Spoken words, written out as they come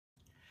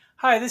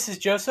Hi, this is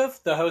Joseph,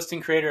 the host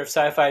and creator of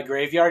Sci-Fi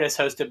Graveyard, as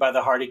hosted by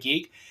the Heart of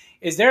Geek.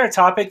 Is there a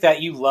topic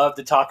that you love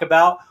to talk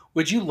about?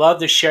 Would you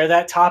love to share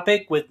that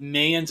topic with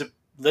millions of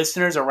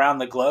listeners around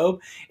the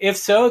globe? If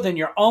so, then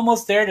you're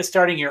almost there to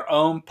starting your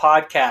own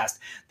podcast.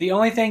 The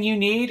only thing you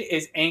need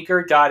is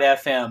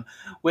Anchor.fm.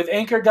 With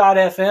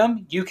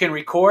Anchor.fm, you can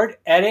record,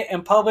 edit,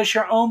 and publish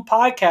your own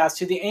podcast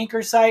to the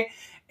Anchor site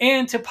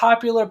and to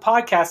popular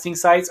podcasting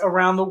sites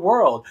around the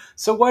world.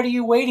 So what are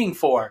you waiting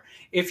for?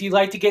 If you'd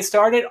like to get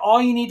started, all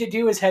you need to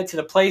do is head to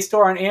the Play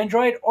Store on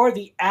Android or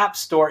the App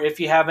Store if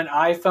you have an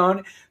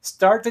iPhone.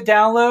 Start the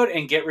download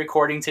and get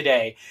recording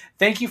today.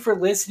 Thank you for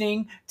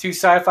listening to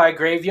Sci-Fi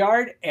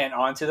Graveyard, and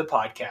on to the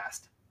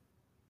podcast.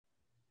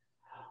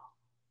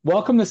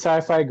 Welcome to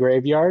Sci-Fi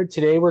Graveyard.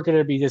 Today we're going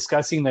to be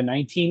discussing the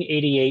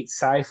 1988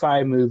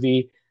 sci-fi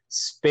movie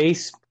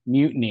Space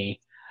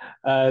Mutiny.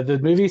 The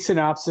movie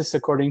synopsis,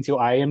 according to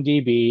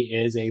IMDb,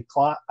 is a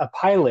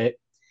pilot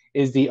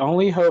is the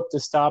only hope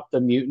to stop the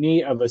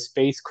mutiny of a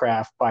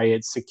spacecraft by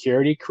its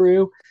security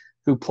crew,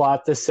 who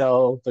plot to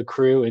sell the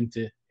crew of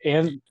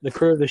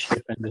the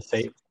ship into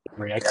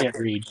slavery. I can't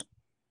read.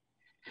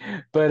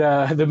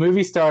 But the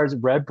movie stars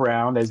Red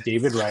Brown as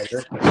David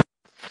Ryder,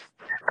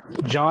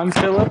 John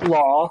Philip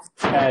Law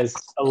as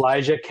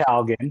Elijah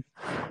Calgan,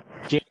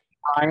 James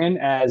Ryan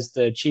as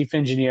the chief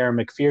engineer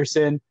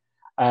McPherson,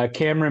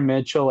 Cameron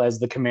Mitchell as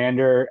the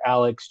commander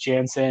Alex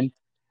Jansen,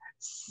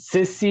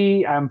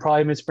 Sissy, I'm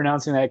probably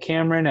mispronouncing that,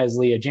 Cameron as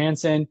Leah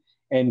Jansen,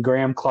 and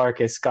Graham Clark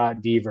as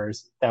Scott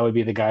Devers. That would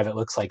be the guy that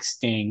looks like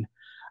Sting.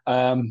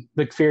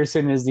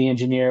 McPherson is the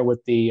engineer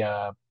with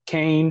the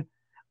cane,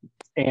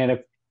 and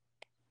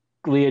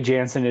Leah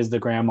Jansen is the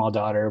grandma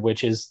daughter,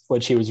 which is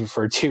what she was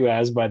referred to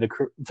as by the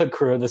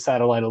crew of the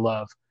Satellite of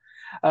Love.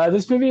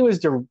 This movie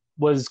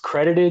was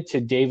credited to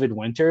David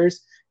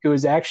Winters, who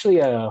is actually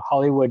a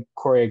Hollywood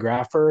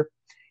choreographer.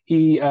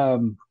 He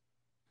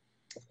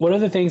one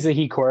of the things that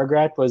he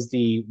choreographed was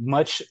the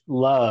much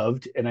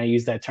loved, and I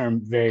use that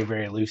term very,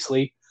 very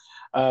loosely,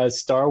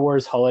 Star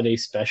Wars Holiday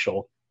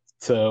Special.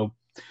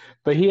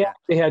 But he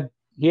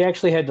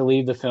actually had to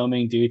leave the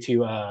filming due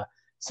to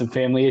some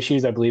family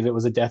issues. I believe it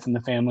was a death in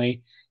the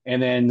family.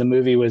 And then the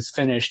movie was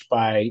finished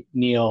by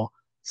Neil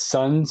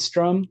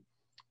Sundstrom,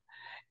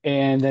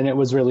 and then it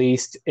was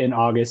released in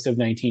August of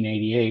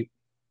 1988.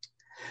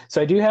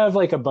 So I do have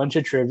like a bunch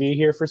of trivia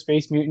here for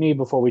Space Mutiny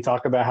before we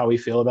talk about how we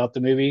feel about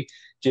the movie,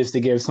 just to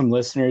give some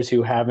listeners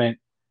who haven't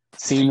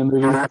seen the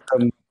movie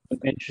some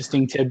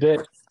interesting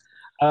tidbit.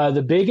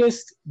 The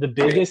biggest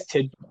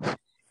tidbit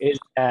is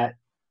that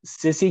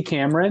Sissy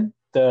Cameron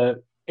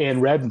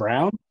and Red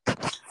Brown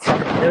are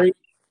married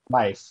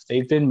life.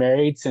 They've been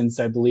married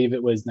since I believe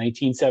it was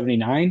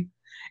 1979,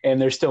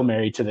 and they're still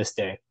married to this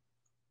day.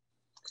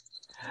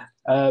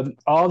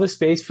 All the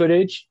space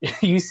footage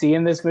you see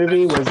in this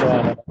movie was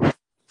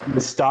the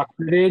stock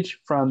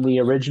footage from the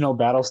original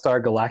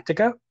Battlestar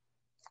Galactica.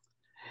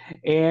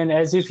 And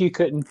as if you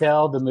couldn't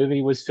tell, the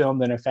movie was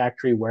filmed in a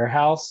factory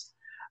warehouse.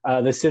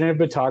 The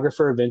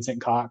cinematographer,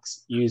 Vincent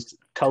Cox, used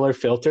color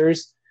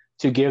filters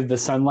to give the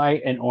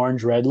sunlight an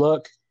orange-red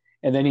look.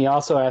 And then he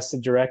also asked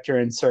the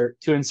director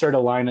to insert a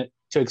line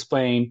to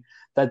explain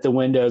that the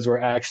windows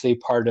were actually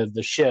part of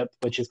the ship,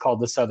 which is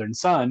called the Southern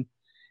Sun,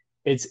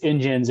 its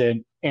engines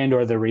and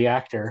or the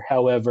reactor.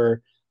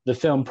 However, the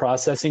film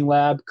processing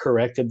lab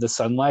corrected the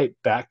sunlight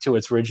back to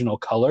its original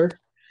color,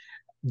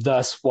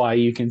 thus why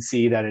you can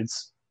see that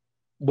it's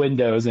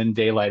windows and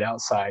daylight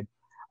outside.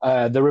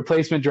 The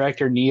replacement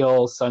director,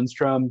 Neil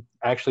Sundstrom,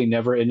 actually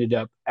never ended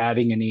up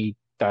adding any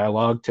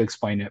dialogue to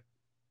explain it.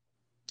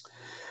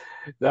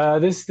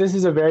 This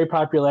is a very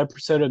popular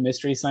episode of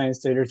Mystery Science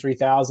Theater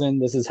 3000.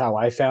 This is how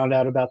I found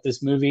out about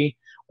this movie,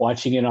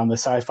 watching it on the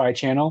Sci-Fi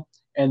Channel,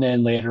 and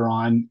then later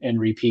on in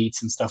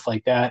repeats and stuff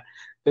like that.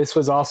 This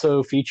was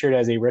also featured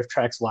as a Riff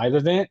Tracks live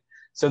event.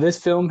 So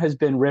this film has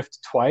been riffed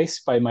twice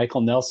by Michael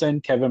Nelson,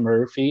 Kevin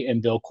Murphy,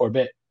 and Bill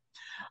Corbett.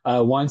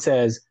 Once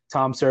as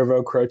Tom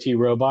Servo, Crow T.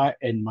 Robot,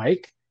 and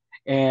Mike,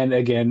 and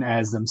again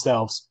as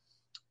themselves.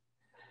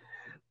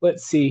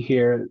 Let's see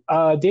here.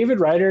 David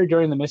Ryder,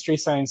 during the Mystery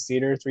Science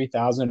Theater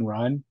 3000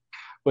 run,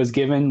 was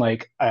given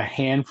like a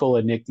handful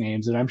of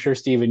nicknames, and I'm sure,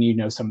 Steven, you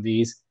know some of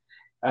these.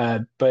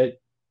 But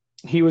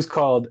he was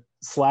called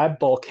Slab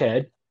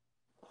Bulkhead,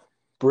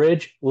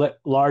 Bridge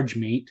Large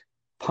Meat,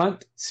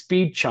 Punt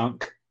Speed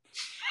Chunk,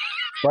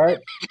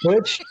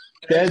 Butch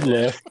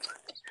Deadlift,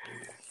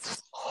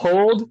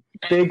 Hold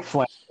Big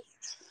Flint,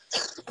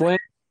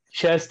 Splint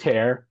Chest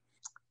Hair,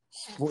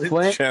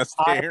 Flint Chest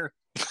Hair.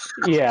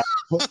 Yeah.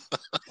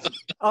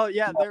 Oh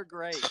yeah, they're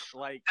great.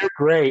 They're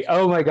great.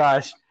 Oh my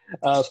gosh.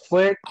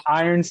 Flint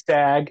Iron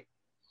Stag,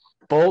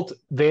 Bolt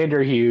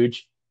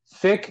Vanderhuge,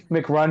 Thick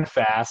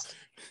McRunfast,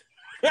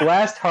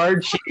 Blast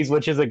Hard Cheese,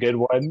 which is a good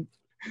one.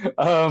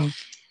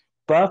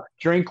 Buff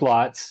Drink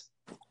Lots,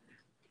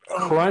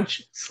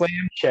 Crunch Slam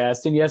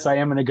Chest, and yes, I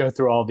am going to go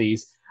through all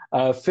these.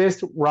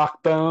 Fist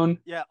Rockbone.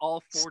 Yeah,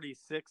 all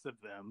 46 of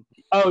them.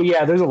 Oh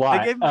yeah, there's a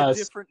lot. They gave him a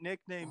different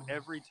nickname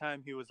every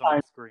time he was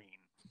on screen.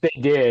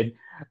 They did.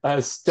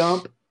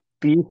 Stump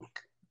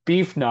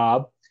Beef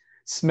Knob,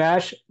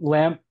 Smash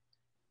lamp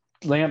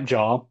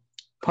jaw,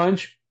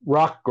 punch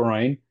rock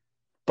groin,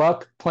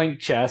 buck plank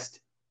chest,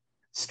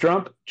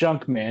 strump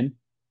junkman,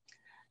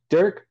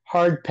 dirk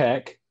hard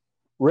peck,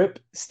 rip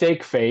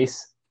steak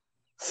face,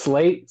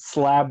 slate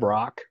slab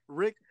rock.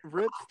 Rip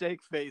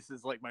Steak Face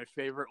is like my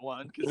favorite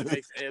one because it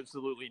makes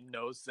absolutely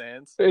no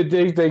sense.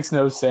 It makes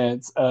no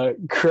sense.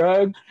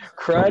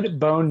 Crud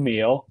bone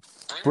meal,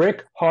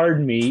 brick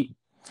hard meat,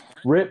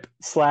 rip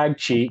slag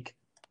cheek,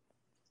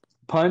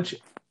 punch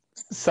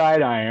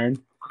side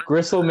iron,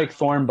 gristle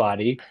McThorn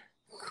body,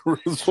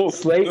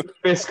 slate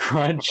fist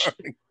crunch,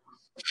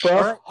 buff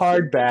Right,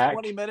 hardback.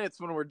 20 minutes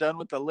when we're done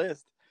with the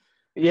list.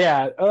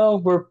 Yeah. Oh,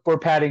 we're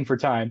padding for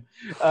time.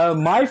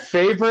 My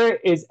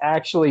favorite is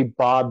actually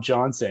Bob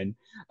Johnson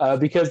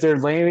because they're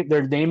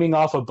naming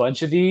off a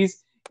bunch of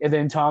these, and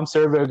then Tom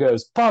Servo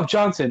goes Bob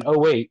Johnson. Oh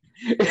wait,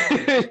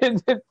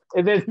 and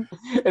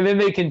then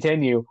they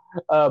continue.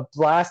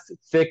 Blast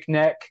thick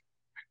neck,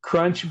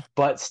 crunch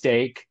butt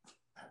steak,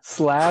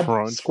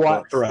 slab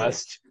squat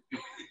thrust,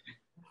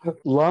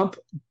 lump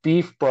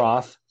beef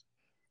broth,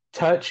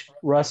 touch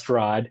rust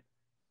rod,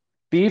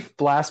 beef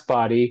blast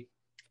body,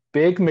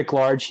 Big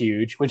McLarge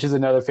Huge, which is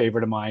another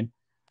favorite of mine.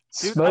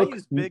 Dude, Smoke I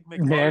use Big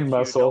McLarge Man Huge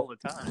Muscle. all the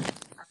time.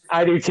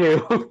 I do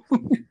too.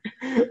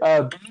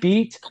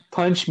 Beat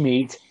Punch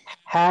Meat,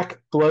 Hack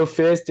Blow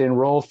Fist, and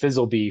Roll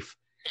Fizzle Beef.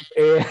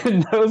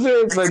 And those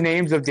are the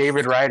names of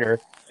David Ryder.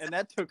 And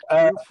that took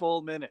 2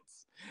 full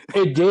minutes.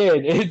 It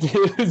did.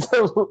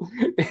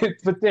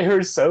 But they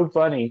were so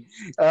funny.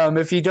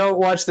 If you don't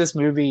watch this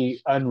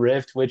movie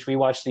Unriffed, which we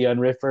watched the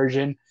Unriffed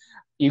version,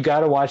 you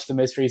got to watch the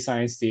Mystery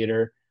Science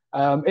Theater.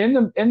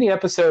 In the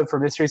episode for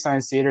Mystery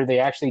Science Theater, they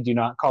actually do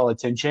not call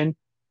attention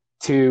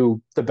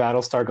to the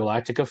Battlestar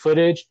Galactica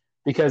footage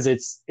because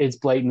it's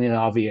blatantly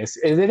obvious.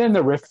 And then in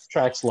the Riff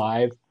Tracks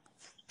Live,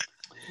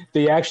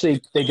 they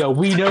go,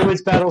 "We know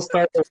it's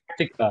Battlestar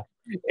Galactica,"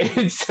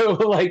 and so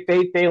like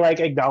they like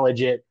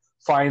acknowledge it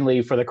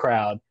finally for the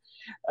crowd.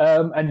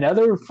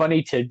 Another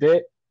funny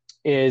tidbit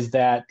is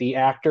that the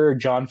actor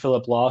John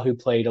Philip Law, who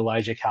played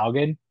Elijah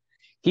Calgan,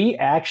 he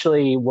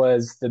actually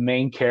was the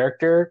main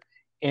character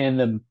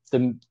in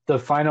the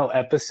final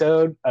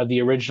episode of the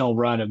original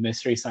run of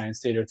Mystery Science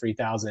Theater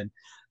 3000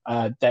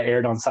 that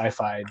aired on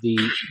Sci-Fi. The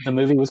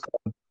movie was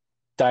called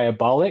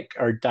Diabolique,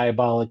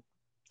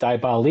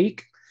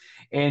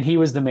 and he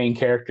was the main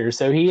character.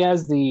 So he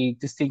has the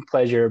distinct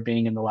pleasure of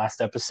being in the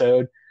last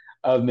episode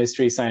of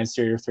Mystery Science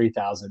Theater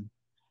 3000.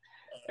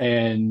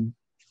 And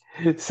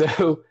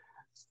so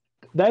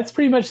that's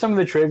pretty much some of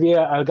the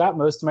trivia. I got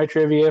most of my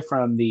trivia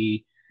from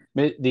the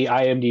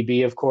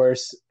IMDb, of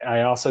course.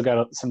 I also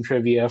got some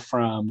trivia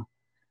from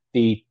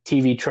the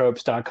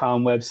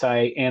tvtropes.com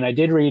website, and I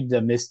did read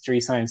the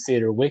Mystery Science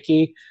Theater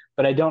wiki,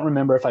 but I don't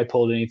remember if I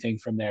pulled anything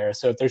from there.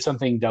 So if there's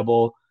something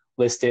double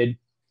listed,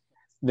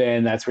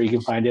 then that's where you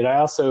can find it. I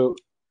also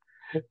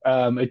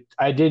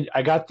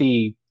I got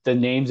the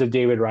names of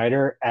David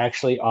Ryder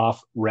actually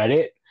off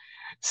Reddit.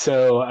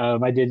 So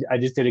I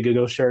just did a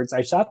Google search.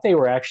 I thought they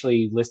were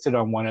actually listed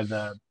on one of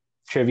the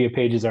trivia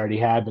pages I already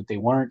had, but they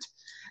weren't.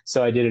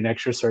 So I did an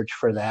extra search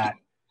for that.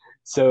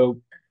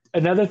 So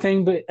another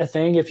thing,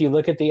 if you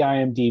look at the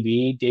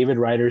IMDb, David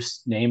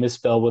Ryder's name is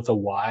spelled with a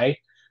Y.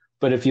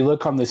 But if you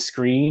look on the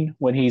screen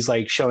when he's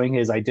like showing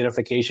his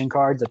identification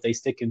card that they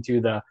stick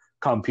into the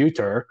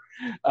computer,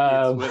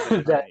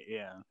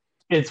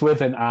 it's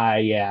with an I.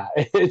 Yeah,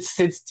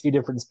 it's two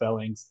different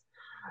spellings.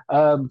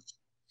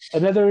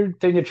 Another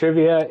thing of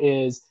trivia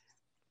is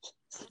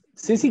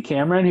Sissy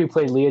Cameron, who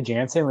played Leah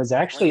Jansen, was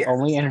actually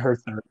only in her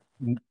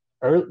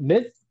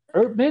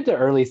mid to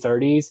early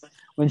 30s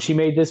when she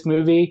made this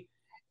movie,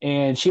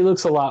 and she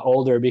looks a lot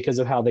older because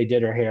of how they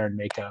did her hair and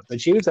makeup.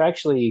 But she was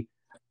actually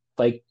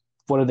like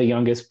one of the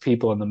youngest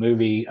people in the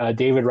movie.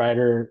 David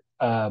Ryder,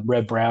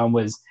 Red Brown,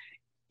 was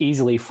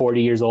easily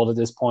 40 years old at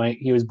this point.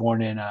 He was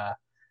born in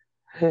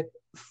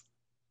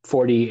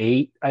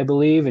 48, I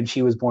believe, and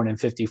she was born in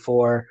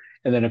 54.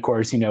 And then, of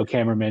course,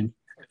 Cameron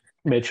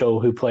Mitchell,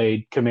 who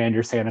played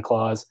Commander Santa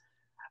Claus,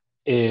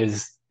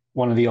 is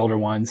one of the older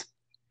ones.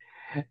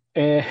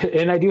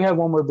 And I do have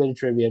one more bit of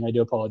trivia, and I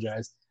do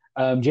apologize.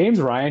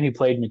 James Ryan, who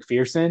played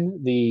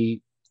McPherson,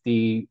 the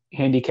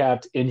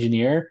handicapped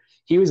engineer,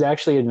 he was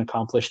actually an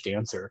accomplished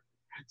dancer.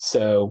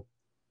 So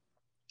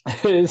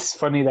it's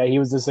funny that he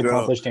was this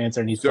accomplished dancer,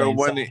 and he's playing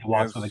when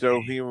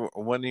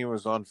he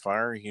was on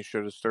fire, he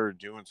should have started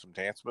doing some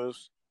dance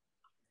moves.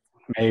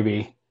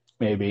 Maybe.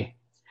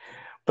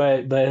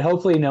 But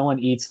hopefully no one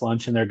eats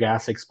lunch in their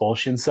gas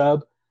expulsion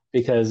sub,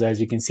 because as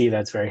you can see,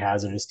 that's very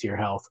hazardous to your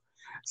health.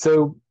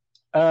 So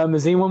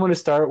does anyone want to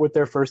start with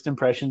their first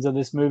impressions of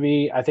this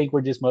movie? I think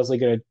we're just mostly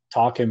going to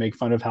talk and make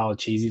fun of how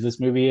cheesy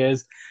this movie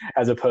is,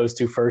 as opposed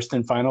to first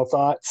and final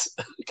thoughts.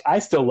 I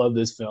still love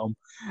this film.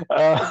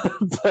 But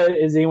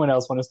does anyone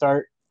else want to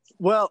start?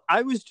 Well,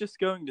 I was just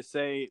going to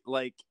say,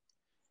 like,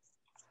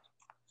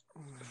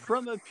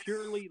 from a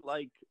purely,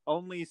 like,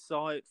 only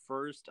saw it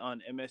first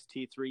on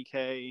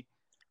MST3K,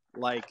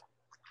 like,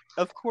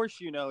 of course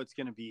it's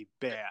going to be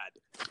bad.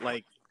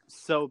 Like,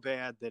 so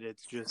bad that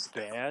it's just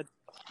bad.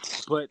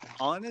 But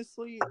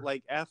honestly,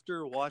 like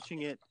after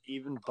watching it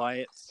even by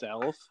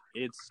itself,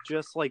 it's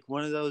just like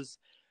one of those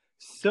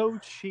so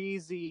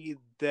cheesy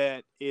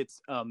that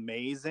it's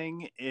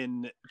amazing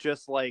in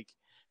just like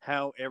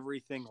how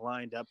everything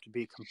lined up to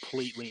be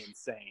completely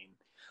insane.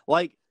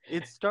 Like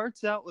it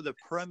starts out with a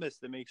premise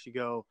that makes you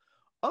go,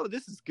 "Oh,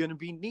 this is going to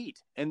be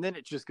neat." And then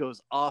it just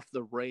goes off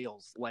the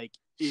rails like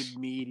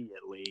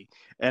immediately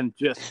and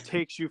just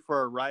takes you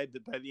for a ride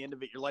that by the end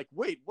of it you're like,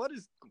 "Wait, what?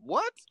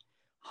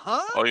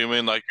 Huh?" Oh, you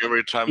mean like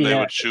every time they Yeah.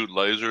 would shoot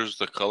lasers,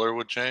 the color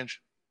would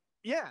change?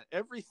 Yeah,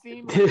 every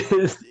scene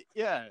was,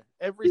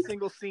 every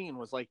single scene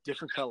was like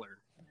different color.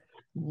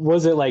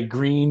 Was it like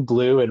green,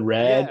 blue, and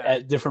red Yeah.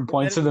 at different And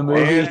points then of the it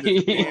would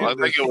movie? I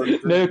think it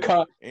was No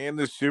co- And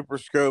the Super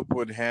Scope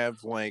would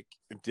have like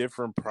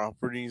different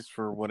properties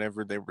for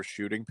whenever they were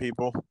shooting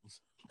people.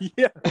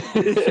 Yeah.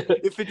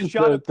 If it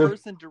shot a The-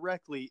 person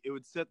directly, it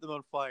would set them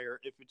on fire.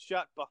 If it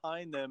shot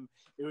behind them,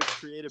 it would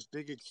create a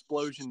big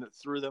explosion that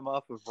threw them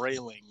off of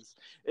railings.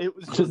 It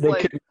was just they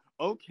like, could-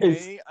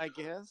 okay, I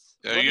guess.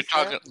 Are What you is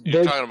talking? happening?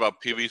 You're They- talking about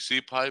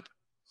PVC pipe?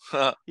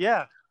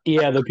 Yeah.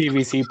 Yeah, the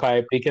PVC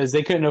pipe, because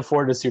they couldn't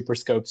afford a Super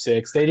Scope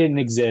 6. They didn't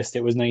exist.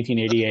 It was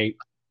 1988,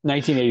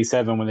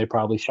 1987 when they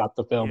probably shot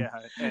the film. Yeah.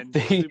 And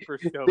They- Super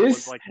Scope this-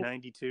 was like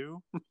 92.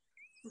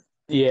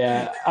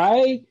 Yeah,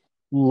 I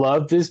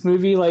love this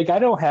movie. Like, I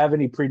don't have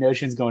any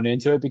pre-notions going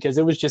into it because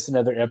it was just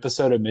another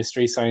episode of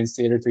Mystery Science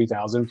Theater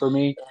 3000 for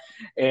me.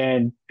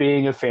 And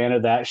being a fan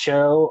of that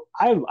show,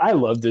 I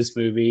love this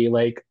movie.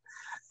 Like,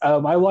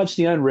 I watched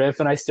the unriff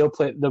and I still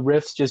play the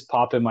riffs just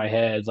pop in my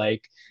head.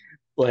 Like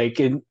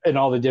in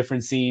all the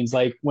different scenes,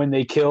 like when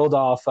they killed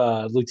off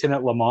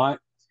Lieutenant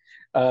Lamont,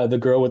 the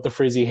girl with the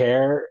frizzy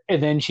hair,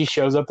 and then she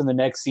shows up in the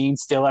next scene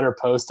still at her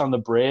post on the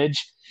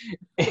bridge,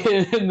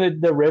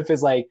 and the riff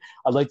is like,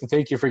 "I'd like to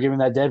thank you for giving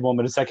that dead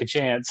woman a second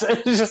chance."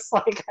 It's just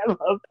like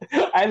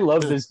I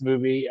love this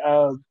movie.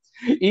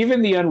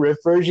 Even the unriff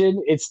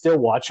version, it's still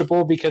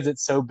watchable because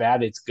it's so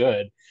bad it's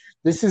good.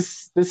 This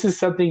is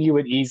something you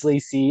would easily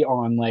see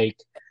on like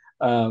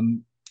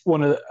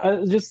one of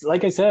the, just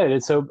like I said,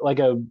 it's so like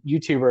a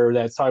YouTuber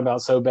that's talking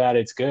about so bad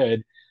it's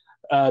good.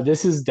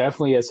 This is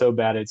definitely a so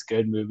bad it's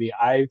good movie.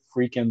 I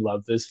freaking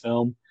love this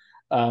film.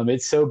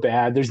 It's so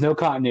bad. There's no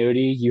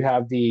continuity. You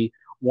have the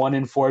one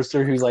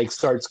enforcer who like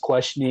starts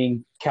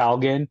questioning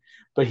Calgan,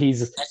 but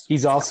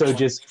he's also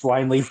just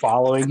blindly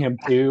following him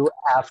too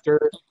after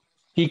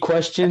he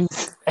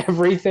questions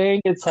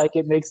everything. It's like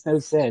it makes no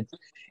sense.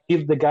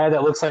 He's the guy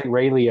that looks like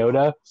Ray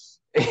Liotta.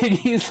 And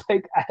he's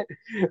like,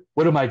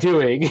 "What am I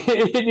doing?"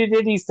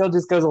 And he still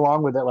just goes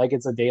along with it like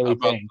it's a How daily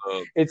about thing.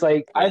 the It's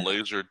like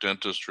laser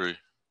dentistry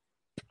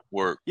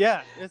work?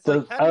 Yeah. It's The-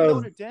 like, how do you know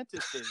what a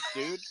dentist is,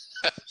 dude?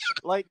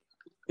 Like,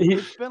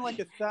 it's been like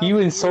 1,000 You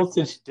years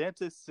insulted- since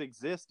dentists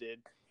existed.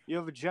 You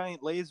have a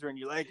giant laser, and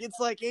you're like, it's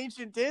like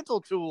ancient dental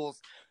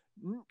tools.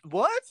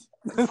 What?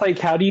 It's like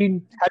how do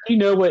you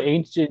know what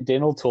ancient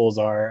dental tools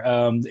are?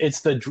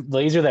 It's the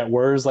laser that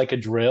whirs like a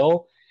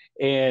drill,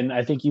 and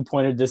I think you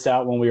pointed this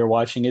out when we were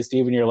watching it,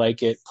 Steve. And you're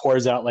like, it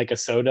pours out like a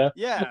soda,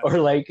 Yeah. or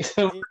like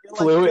It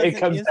fluid. It doesn't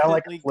comes down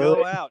like instantly a fluid.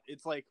 go out.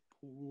 It's like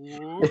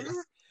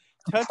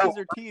touches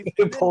her teeth,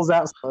 It pulls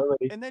out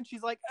slowly. and then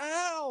she's like,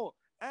 "Ow,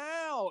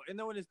 ow!" And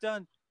then when it's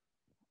done,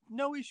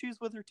 no issues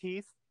with her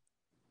teeth.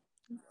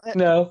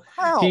 No,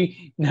 How?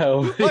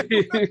 no. Like,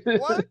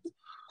 what?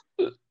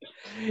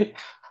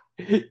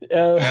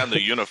 And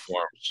the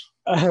uniforms.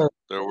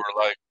 There were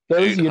like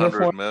those 800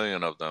 uniforms.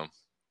 million of them.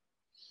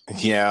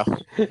 Yeah.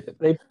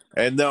 They,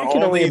 And the I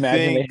can only only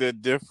imagine thing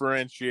that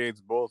differentiates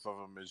both of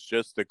them is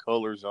just the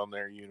colors on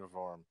their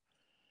uniform.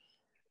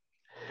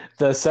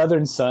 the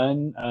Southern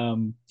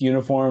Sun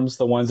uniforms,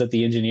 the ones that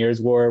the engineers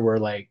wore, were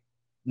like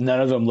none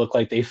of them looked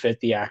like they fit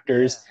the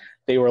actors.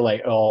 They were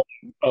like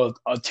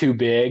too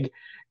big.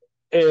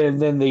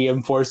 And then the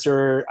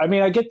enforcer. I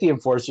mean, I get the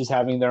enforcers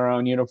having their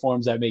own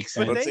uniforms. That makes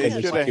sense. But But they they because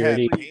of should have had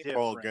security. pretty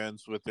paintball different.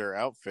 guns with their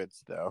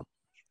outfits, though.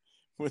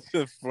 With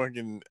the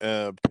fucking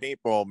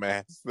paintball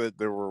masks that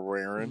they were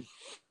wearing.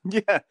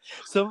 Yeah,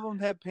 some of them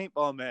had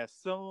paintball masks.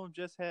 Some of them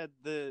just had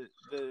the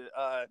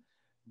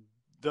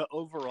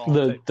overall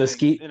The type things.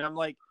 ski- And I'm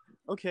like,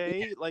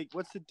 okay, like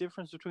what's the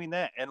difference between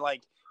that? And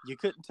like you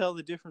couldn't tell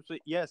the difference. But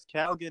yes,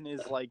 Calgan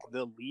is like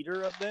the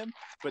leader of them,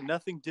 but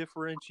nothing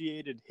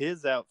differentiated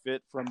his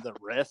outfit from the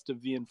rest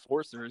of the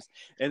enforcers.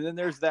 And then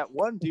there's that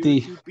one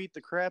dude who beat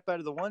the crap out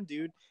of the one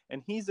dude,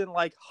 and he's in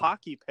like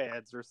hockey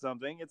pads or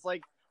something. It's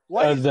like,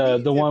 why is he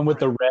the one with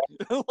the red.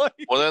 different? Like,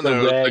 Well, then The there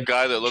was the red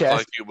guy that looked chest.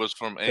 like he was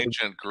from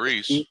ancient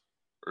Greece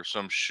or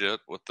some shit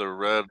with the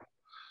red.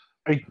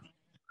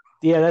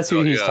 Yeah, that's who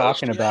Oh, he's yeah,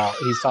 talking that's- about.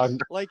 He's talking.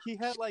 like he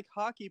had like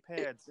hockey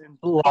pads and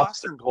Lobster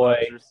boxing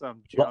gloves boy. or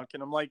some junk,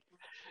 and I'm like,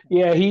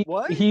 Yeah,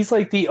 What? he's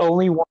like the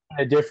only one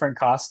in a different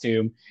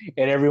costume,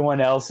 and everyone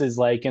else is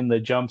like in the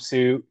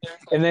jumpsuit.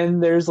 And then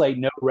there's like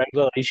no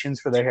regulations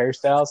for their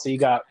hairstyle. So you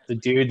got the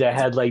dude that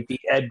had like the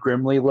Ed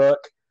Grimley look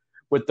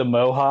with the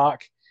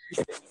mohawk.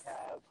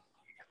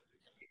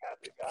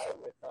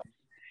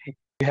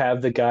 You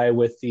have the guy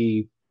with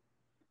the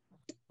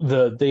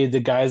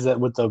the guys that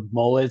with the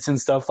mullets and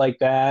stuff like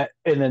that,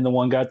 and then the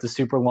one got the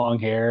super long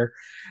hair.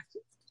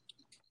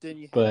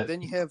 But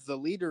Then you have the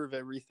leader of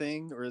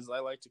everything, or as I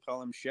like to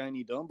call him,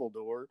 Shiny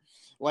Dumbledore,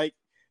 like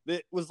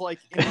that was like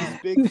in these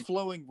big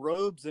flowing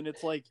robes, and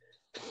it's like,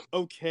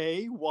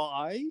 okay,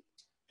 why?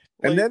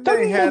 And Like, then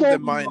they had the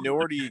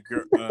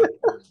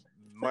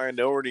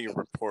minority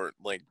report,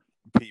 like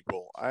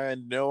people. I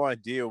had no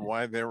idea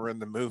why they were in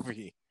the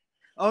movie.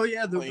 oh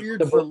yeah, the Like,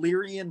 weird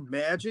Valyrian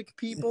magic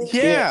people.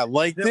 Yeah,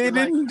 like that they were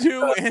like, didn't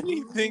do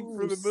anything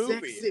for the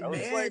movie. sexy I was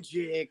like,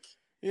 magic.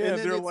 yeah, And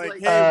then they're it's like,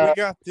 like, hey,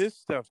 we got this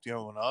stuff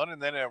going on,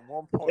 and then at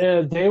one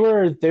point,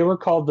 they were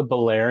called the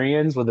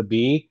Balerians with a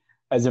B,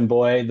 as in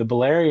boy. The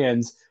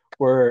Balerians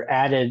were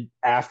added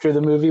after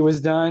the movie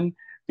was done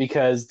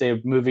because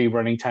the movie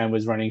running time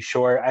was running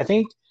short. I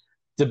think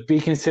to be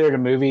considered a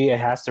movie, it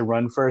has to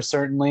run for a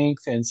certain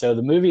length, and so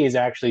the movie is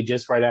actually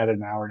just right at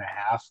an hour and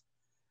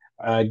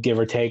a half, give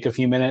or take a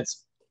few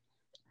minutes.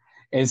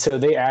 And so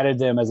they added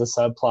them as a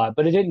subplot,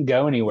 but it didn't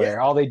go anywhere.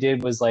 Yeah. All they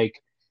did was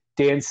like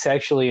dance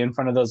sexually in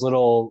front of those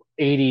little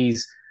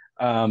 80s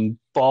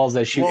balls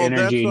that shoot well,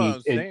 that's energy, what I and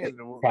was it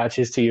saying.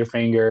 attaches to your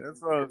finger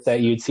That's what I was, that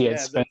you'd see at yeah,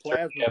 the Spencer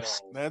plasma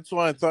Gifts. balls. That's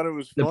why I thought it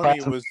was The funny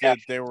plasma- was that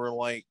they were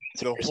like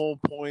the whole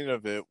point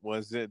of it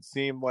was it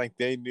seemed like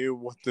they knew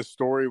what the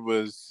story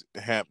was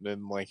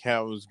happening, like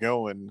how it was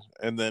going,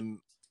 and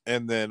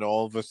then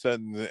all of a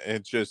sudden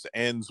it just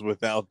ends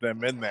without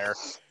them in there.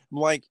 I'm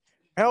like,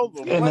 hell,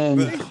 And what then-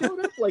 the? They showed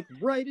up like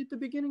right at the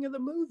beginning of the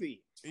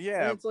movie. And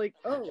Yeah, it's like,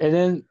 oh, And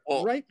then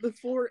right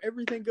before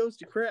everything goes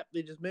to crap,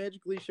 they just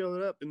magically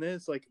showed up, and then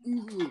it's like,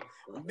 ooh,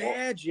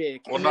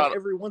 magic. Well, and then not-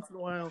 every once in a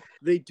while,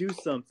 they do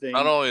something,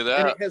 Not only and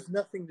that, it has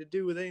nothing to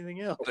do with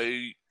anything else.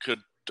 they could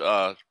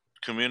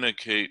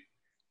communicate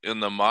in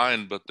the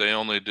mind, but they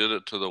only did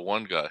it to the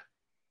one guy.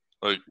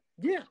 Like,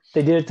 Yeah,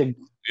 they did it to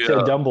yeah,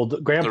 Dumbledore,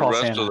 the Grandpa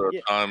rest Santa. of the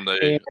Yeah. time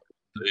they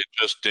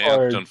just danced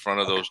Or- in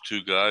front of those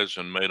two guys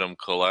and made them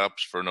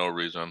collapse for no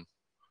reason.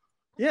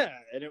 yeah,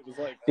 and it was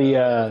like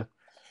The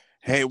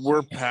hey,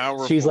 we're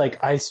powerful. she's like,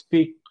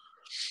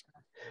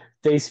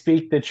 they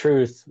speak the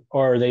truth,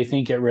 or they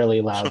think it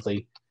really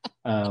loudly.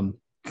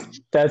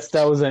 That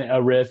was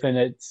a riff, and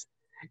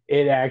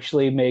it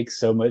actually makes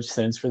so much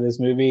sense for this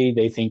movie.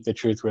 They think the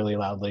truth really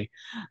loudly,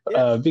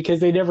 Yeah. because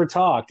they never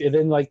talked. And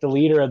then like the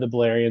leader of the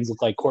Balerians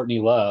looked like Courtney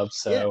Love,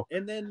 so yeah,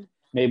 and then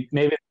maybe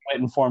they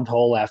went and formed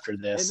whole after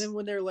this. And then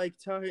when they're like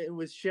talking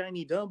with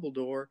Shiny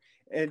Dumbledore,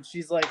 and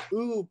she's like,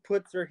 ooh,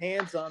 puts her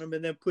hands on him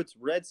and then puts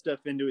red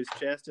stuff into his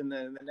chest. And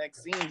then in the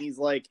next scene, he's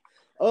like,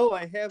 oh,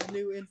 I have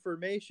new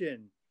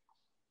information.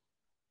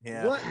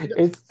 Yeah. What?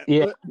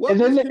 Yeah. What And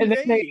then- was and then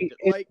conveyed?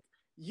 they- Like,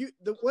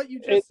 what you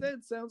just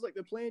said sounds like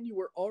the plan you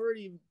were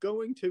already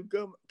going to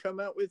come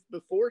out with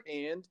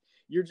beforehand.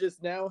 You're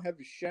just now have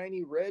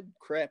shiny red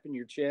crap in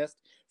your chest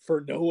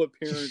for no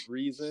apparent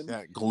reason.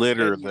 That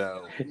glitter, And-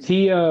 though.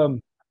 He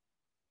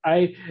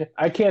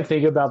I can't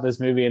think about this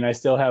movie, and I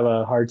still have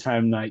a hard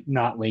time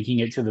not linking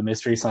it to the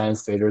Mystery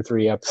Science Theater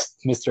 3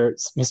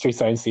 Mystery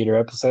Science Theater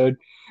episode.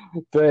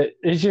 But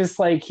it's just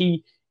like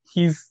he's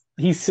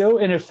so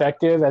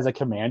ineffective as a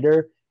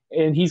commander,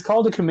 and he's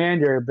called a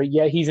commander, but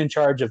yet he's in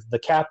charge of the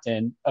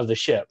captain of the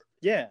ship.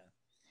 Yeah.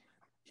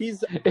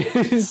 He's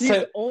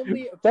So,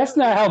 only that's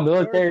not how apparently in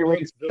military charge of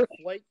ranks the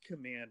flight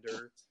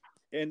commander,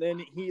 and then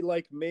he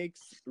like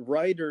makes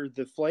Ryder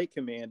the flight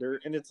commander,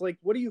 and it's like,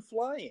 what are you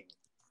flying?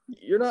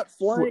 You're not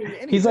flying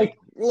anything. He's like,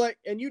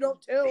 and you don't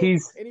tell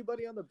he's-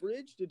 anybody on the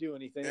bridge to do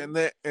anything. And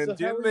So how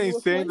didn't are they you a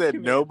say flight that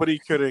commander? nobody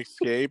could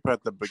escape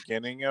at the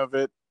beginning of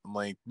it?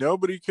 Like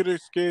nobody could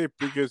escape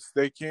because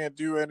they can't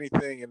do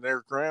anything and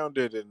they're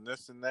grounded and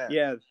this and that.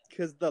 Yeah,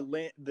 because the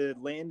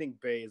landing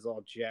bay is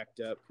all jacked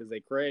up because they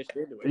crashed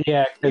into it.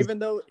 yeah, Even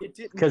though it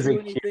didn't 'cause do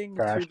it anything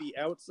to crashed. the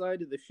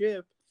outside of the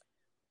ship.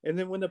 And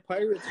then when the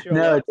pirates show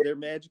No, up, they're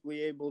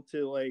magically able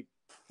to like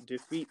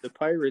defeat the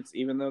pirates,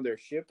 even though their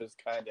ship is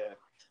kind of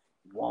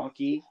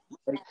wonky.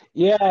 Like,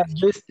 yeah,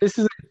 this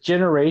is a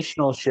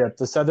generational ship.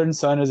 The Southern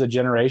Sun is a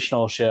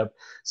generational ship,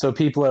 so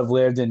people have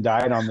lived and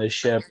died on this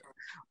ship.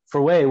 For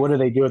what do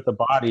they do with the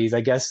bodies?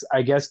 I guess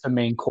the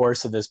main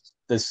course of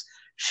this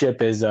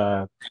ship is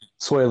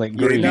soylent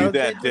They green. do No,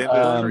 that they do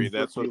dentistry. for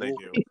That's what they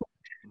fuel.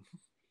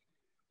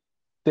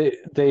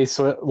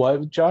 do.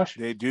 What, Josh?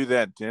 They do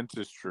that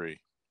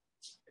dentistry.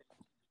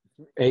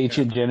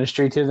 Ancient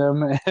dentistry to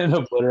them and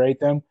obliterate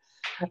them.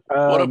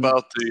 What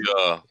about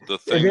the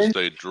things then-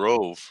 they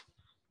drove?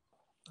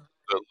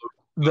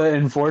 the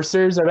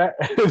enforcers? I'm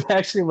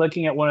actually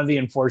looking at one of the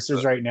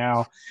enforcers right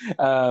now.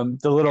 The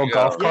little Yeah.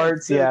 golf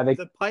carts. Yeah,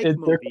 the pike they're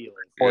mobile.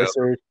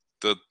 enforcers.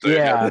 That they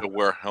Yeah. had to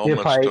wear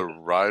helmets pipe. to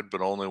ride, but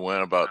only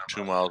went about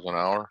 2 miles an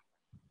hour.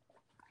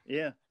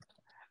 Yeah.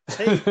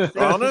 Hey,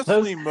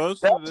 Honestly,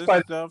 most of that's this my-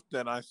 stuff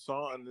that I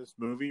saw in this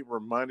movie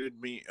reminded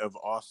me of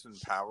Austin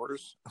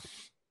Powers.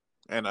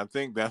 And I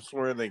think that's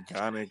where they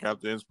kind of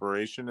got the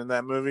inspiration in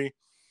that movie.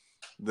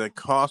 The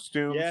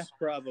costumes, yeah,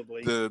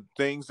 probably. the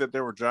things that they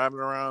were driving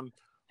around,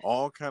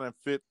 all kind of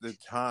fit the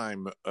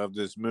time of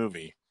this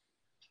movie.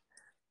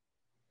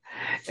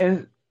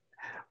 And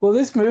Well,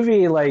 this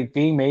movie, like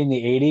being made in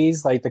the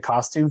 80s, like the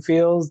costume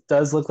feels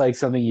does look like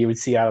something you would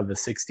see out of the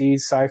 60s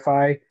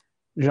sci-fi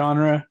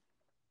genre,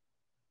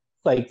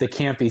 like the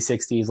campy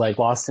 60s, like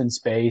Lost in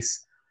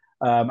Space.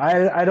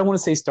 I don't want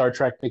to say Star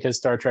Trek because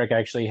Star Trek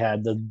actually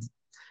had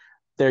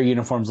their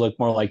uniforms look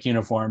more like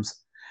uniforms.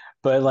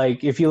 But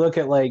like if you look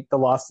at like the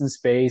Lost in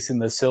Space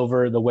and the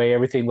silver, the way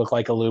everything looked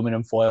like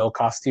aluminum foil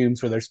costumes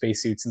for their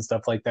spacesuits and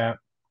stuff like that,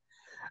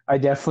 I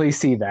definitely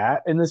see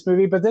that in this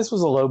movie. But this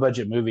was a low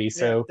budget movie, Yeah,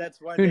 so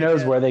who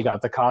knows where they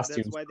got the that's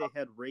costumes why they from.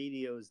 had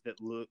radios that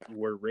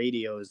were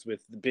radios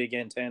with the big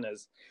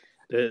antennas.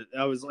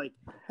 I was like,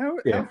 how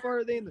Yeah, far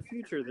are they in the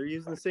future? They're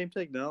using the same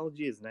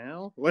technology as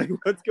now? Like,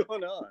 what's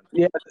going on?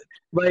 yeah.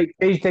 Like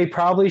they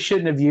probably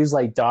shouldn't have used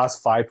like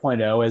DOS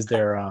 5.0 as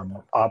their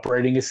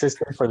operating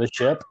system for the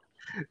ship.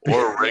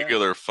 Or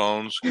regular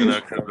phones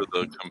connected to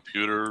the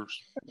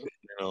computers. You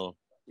know,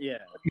 Yeah.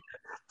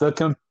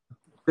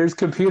 There's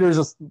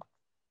computers,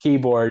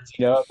 keyboards.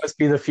 It must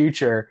be the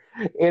future.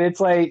 And it's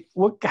like,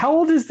 what? How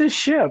old is this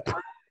ship?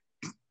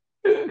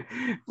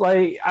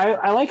 Like,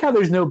 I like how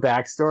there's no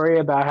backstory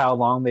about how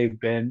long they've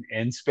been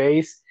in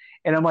space.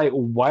 And I'm like,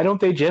 why don't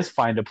they just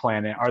find a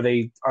planet? Are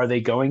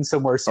they going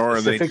somewhere Or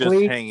are they just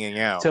specifically hanging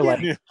out? to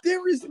like? Yeah,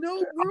 there is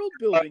no world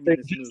building in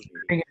this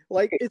movie.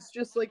 Like, it's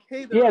just like,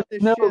 hey, they're Yeah, on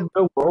this no, ship.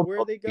 no world Where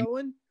are they building.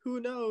 going? Who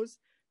knows?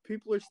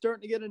 People are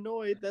starting to get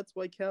annoyed. That's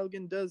why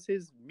Calgon does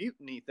his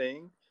mutiny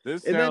thing.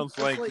 This And then sounds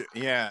it's like,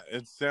 yeah,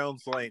 it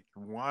sounds like,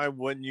 why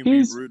wouldn't you be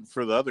He's rooting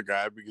for the other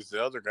guy? Because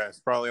the other guy's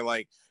probably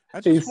like,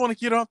 I just he's want to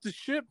get off the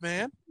ship,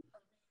 man.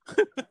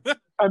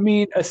 I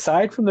mean,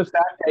 aside from the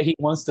fact that he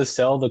wants to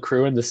sell the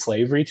crew into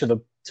slavery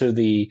to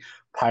the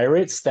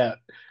pirates, that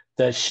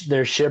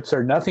their ships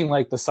are nothing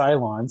like the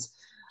Cylons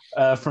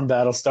from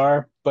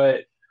Battlestar.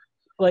 But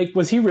like,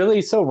 was he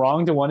really so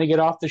wrong to want to get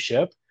off the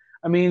ship?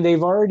 I mean,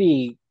 they've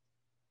already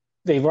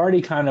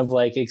kind of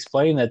like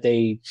explained that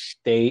they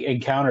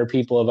encounter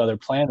people of other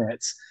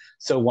planets.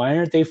 So why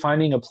aren't they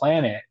finding a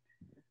planet?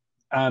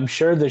 I'm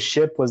sure the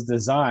ship was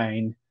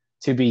designed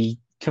to be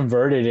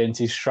converted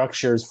into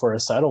structures for a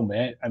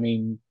settlement. I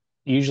mean,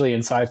 usually in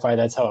sci-fi,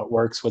 that's how it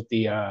works with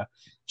the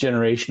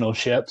generational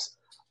ships.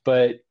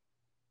 But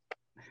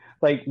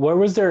like, what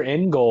was their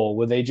end goal?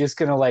 Were they just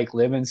gonna like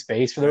live in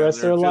space for the Yeah, rest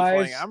of they're their just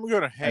like, lives? I'm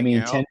going to I hang mean,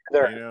 out.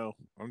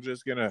 I'm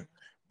just going to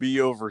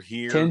be over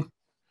here. tend,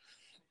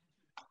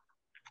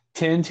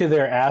 tend to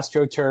their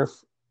astroturf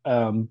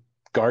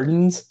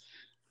gardens,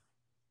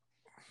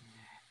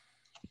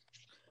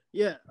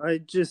 yeah, I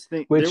just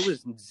think there which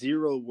was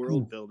zero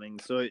world building,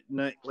 so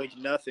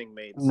nothing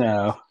made sense.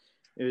 no,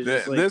 It was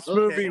just like, This okay.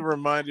 movie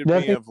reminded me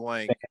nothing. of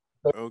like,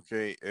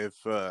 okay, if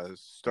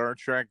Star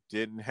Trek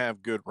didn't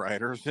have good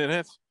writers in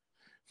it,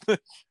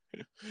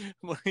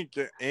 like,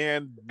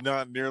 and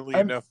not nearly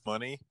I'm, enough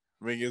money,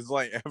 because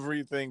like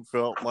everything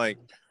felt like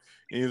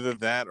either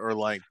that or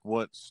like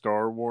what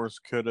Star Wars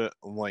could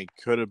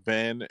have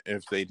been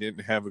if they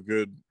didn't have a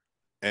good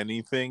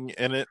anything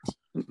in it.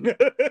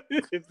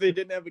 If they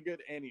didn't have a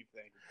good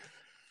anything.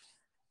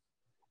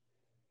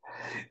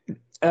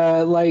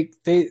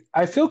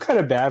 I feel kind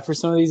of bad for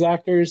some of these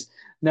actors.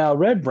 Now,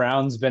 Red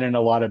Brown's been in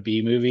a lot of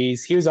B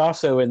movies. He was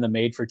also in the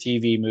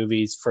made-for-TV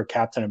movies for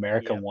Captain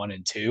America Yep. 1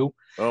 and 2.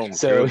 Oh,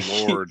 So good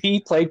lord! he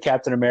played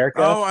Captain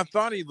America. Oh, I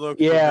thought he looked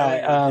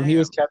Yeah, familiar. he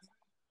was Damn.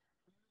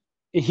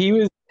 he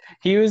was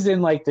he was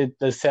in like the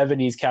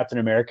 70s Captain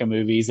America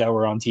movies that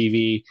were on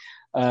TV.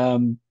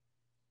 Um,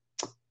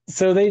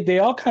 so they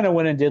all kind of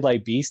went and did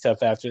like B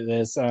stuff after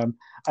this. I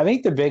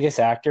think the biggest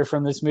actor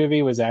from this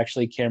movie was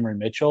actually Cameron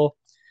Mitchell.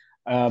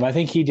 I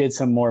think he did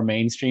some more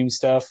mainstream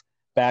stuff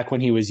back when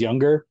he was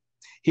younger.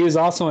 He was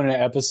also in an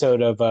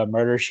episode of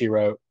Murder She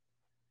Wrote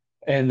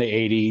in the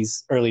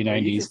 80s, early Are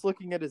you 90s. just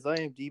looking at his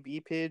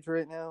IMDb page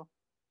right now?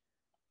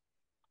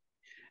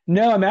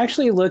 No, I'm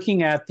actually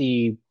looking at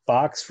the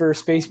box for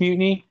Space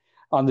Mutiny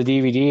on the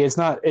DVD.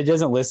 It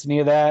doesn't list any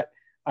of that.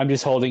 I'm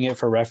just holding it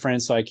for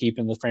reference so I keep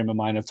in the frame of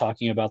mind of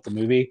talking about the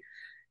movie.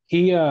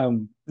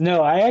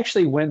 No, I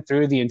actually went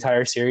through the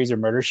entire series of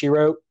Murder She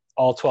Wrote,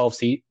 all 12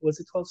 was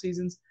it 12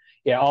 seasons?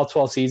 Yeah, all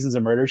 12 seasons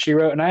of Murder She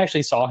Wrote, and I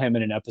actually saw him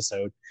in an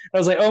episode. I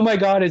was like, "Oh my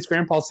god, it's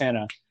Grandpa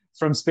Santa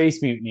from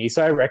Space Mutiny."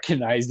 So I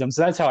recognized him.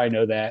 So that's how I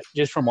know that,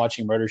 just from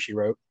watching Murder She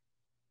Wrote.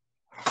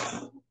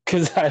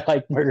 Cuz I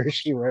like Murder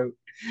She Wrote.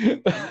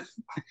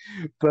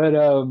 But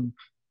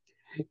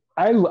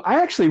I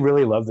actually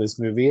really love this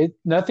movie.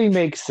 Nothing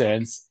makes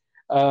sense.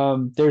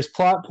 There's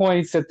plot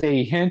points that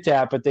they hint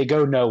at, but they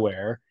go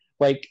nowhere.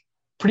 Like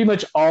pretty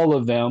much all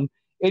of them.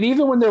 And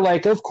even when they're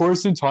like, "Of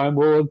course, in time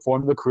we'll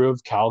inform the crew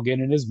of Calgon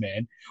and his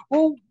men."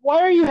 Well, why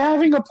are you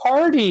having a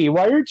party?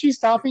 Why aren't you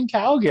stopping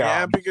Calgon?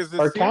 Yeah, because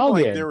it or seemed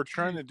like they Calgon? were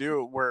trying to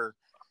do it where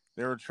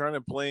they were trying to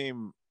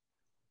blame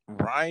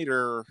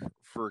Ryder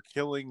for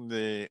killing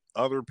the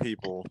other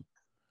people,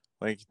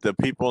 like the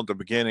people at the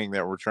beginning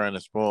that were trying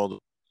to spoil the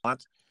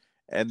plot,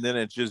 and then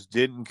it just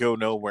didn't go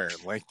nowhere.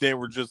 Like they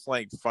were just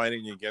like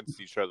fighting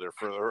against each other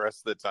for the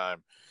rest of the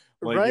time.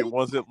 Like Right? it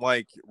wasn't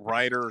like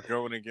Ryder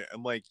going again,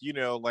 like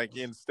like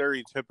in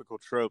stereotypical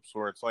tropes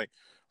where it's like,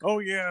 oh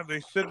yeah, they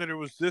said that it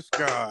was this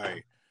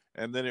guy,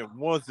 and then it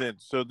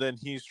wasn't. So then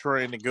he's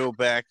trying to go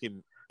back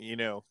and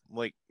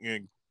like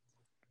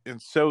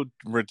it's so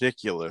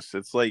ridiculous.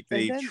 It's like And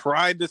they then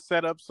tried to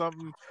set up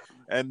something,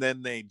 and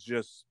then they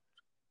just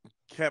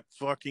kept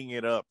fucking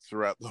it up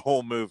throughout the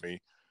whole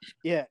movie.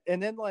 yeah,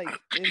 and then like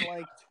in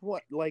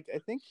like I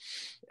think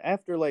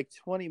after like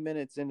 20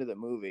 minutes into the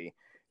movie,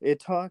 it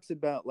talks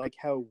about like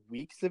how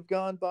weeks have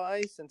gone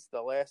by since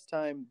the last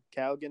time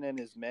Calgan and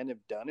his men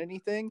have done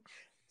anything.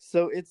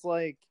 So it's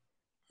like,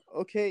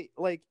 okay,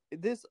 like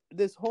this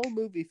whole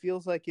movie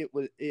feels like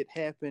it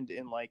happened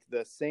in like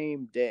the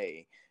same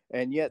day,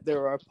 and yet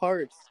there are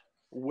parts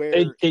where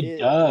It it like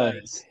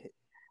does.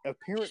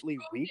 apparently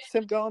weeks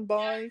have gone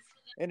by,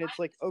 and it's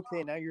like,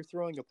 okay, now you're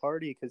throwing a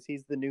party because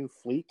he's the new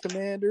fleet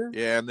commander.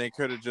 Yeah, and they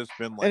could have just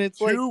been And like it's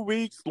like, 2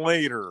 weeks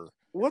later.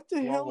 what the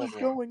Blah, hell blah, is blah.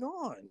 going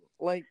on?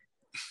 Like,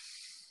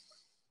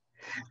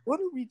 what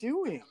are we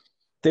doing?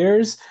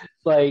 There's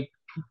like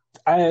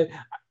I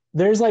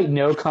there's like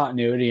no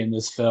continuity in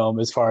this film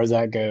as far as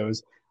that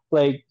goes.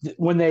 Like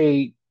when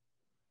they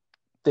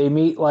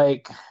meet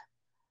like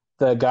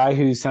the guy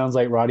who sounds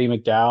like Roddy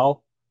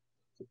McDowell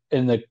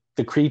and the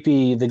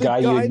creepy the The guy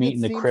you guy would meet that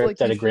in the seems like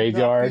crypt at he a should not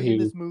graveyard be in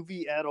who this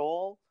movie at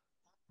all.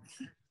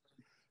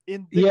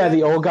 In the yeah, guy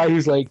the that's old guy in the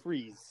who's deep like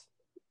freeze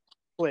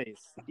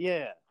place.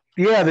 Yeah.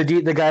 yeah,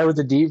 the guy with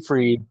the deep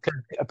freeze.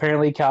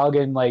 Apparently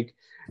Callaghan like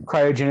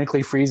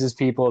cryogenically freezes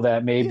people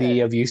that may be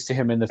Yeah. of use to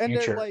him in the And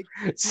they're future. like,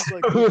 he's So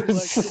like, would you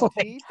like it's some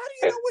tea? How do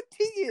you know what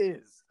tea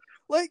is?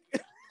 Like,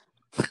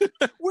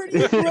 where do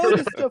you grow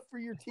the stuff for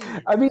your tea?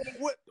 I mean,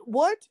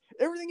 What?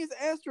 Everything is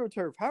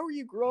astroturf. How are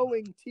you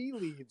growing tea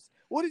leaves?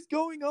 What is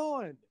going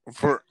on?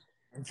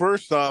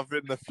 First off,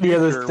 in the yeah, future,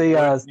 wouldn't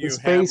the you have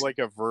space like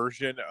a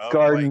version of like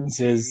gardens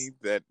tea is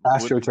that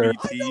wouldn't astroturf. be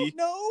I tea?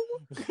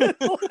 don't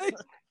know. Like,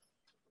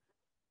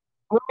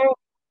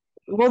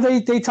 Well,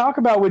 they talk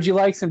about would you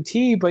like some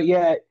tea, but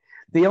yet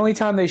the only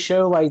time they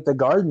show like the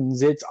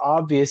gardens, it's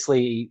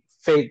obviously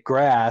fake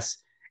grass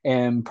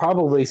and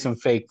probably some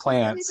fake does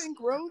plants. anything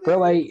grow But there?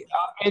 like,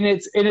 and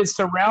it's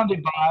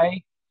surrounded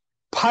by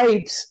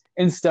pipes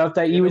and stuff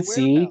that you In a would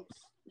see warehouse.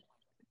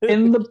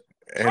 in the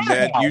And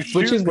that you warehouse,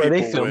 which is shoot where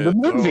they people filmed the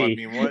with. So I movie.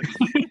 mean, what?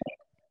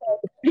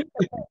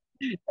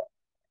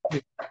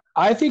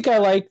 I think I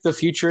like the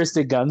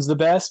futuristic guns the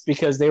best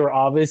because they were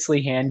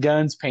obviously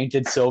handguns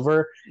painted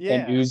silver and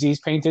Yeah.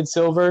 Uzis painted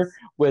silver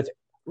with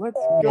Let's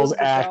go to the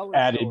dollar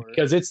added store.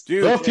 because it's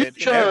Dude, the and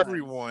future.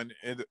 everyone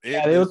in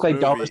Yeah, they look this like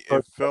dollar movie, store.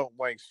 it felt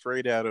like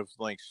straight out of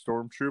like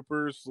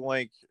stormtroopers.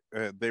 Like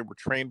they were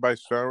trained by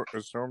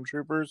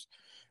stormtroopers,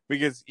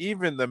 because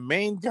even the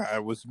main guy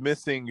was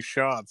missing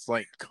shots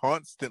like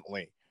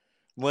constantly.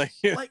 Like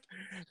Like,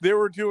 they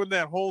were doing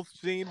that whole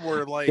scene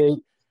where like They,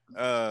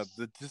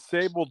 the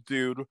disabled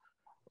dude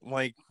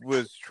like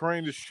was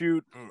trying to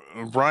shoot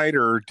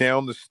Ryder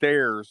down the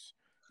stairs.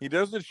 He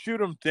doesn't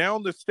shoot him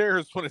down the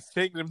stairs when it's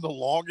taking him the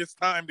longest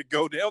time to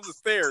go down the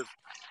stairs.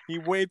 He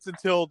waits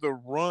until the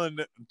run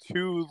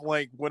to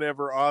like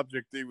whatever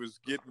object he was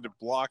getting to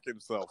block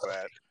himself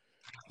at,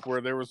 where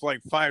there was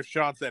like 5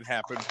 shots that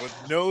happened, but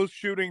no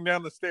shooting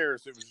down the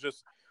stairs. It was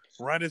just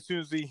right as soon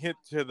as he hit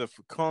to the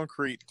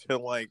concrete to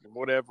like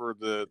whatever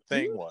the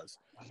thing was.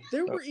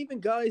 there were even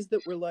guys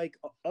that were like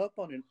up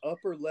on an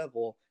upper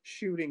level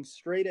shooting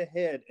straight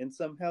ahead, and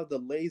somehow the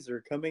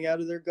laser coming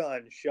out of their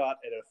gun shot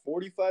at a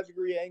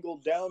 45-degree angle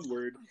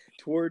downward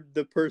toward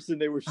the person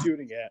they were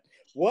shooting at.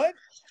 What?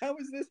 How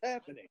is this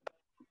happening?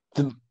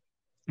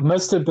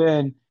 must have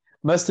been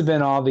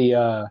all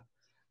the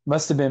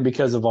must have been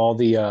because of all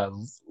the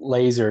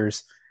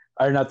lasers,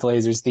 or not the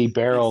lasers, the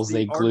barrels It's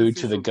the they glued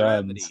to the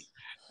artificial guns.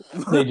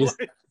 gravity. They just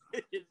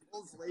It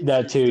pulls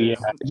that lasers too, yeah,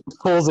 down. it just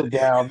pulls it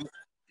down.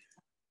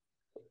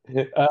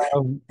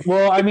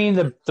 Well, I mean,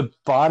 the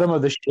bottom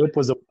of the ship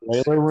was a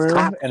boiler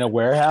room and a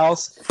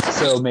warehouse,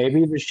 so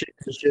maybe the ship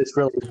was just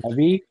really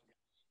heavy,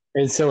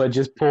 and so it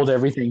just pulled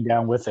everything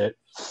down with it.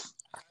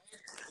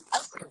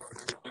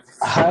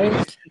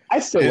 I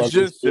still It's love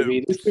this just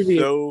movie. This movie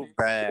so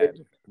bad.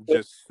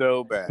 Just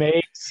so bad.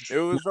 makes It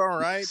was all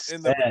right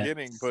in the sense.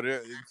 beginning, but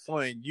it's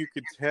like you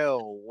could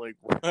tell like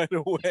right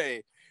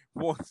away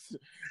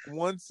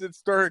once it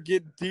started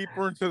getting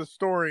deeper into the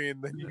story,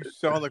 and then you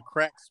saw the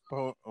cracks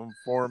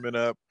forming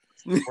up,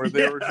 where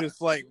they were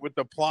just like with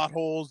the plot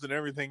holes and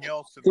everything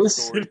else in the This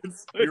story.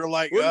 You're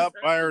like, What is up,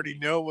 I already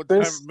know what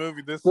type of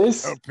movie this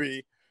is gonna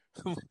be.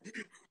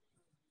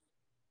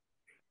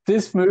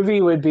 this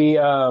movie would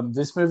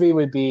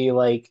be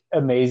like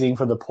amazing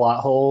for the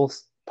plot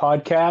holes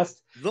podcast.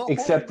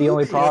 Except the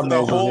only problem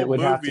The is whole it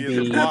would have to movie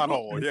is be a plot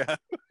hole, yeah.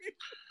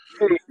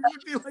 It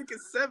would be like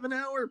a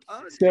 7-hour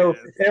podcast. so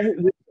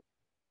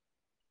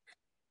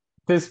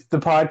the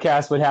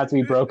podcast would have to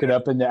be broken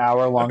up into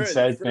hour-long Alright, the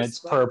first segments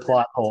 5 per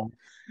plot hole,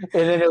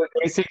 and then it would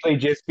basically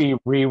just be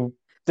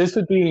This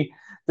would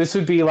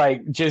be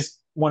like just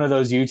one of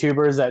those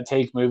YouTubers that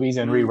take movies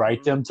and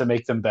rewrite them to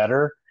make them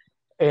better,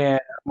 and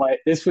I'm like,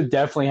 this would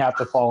definitely have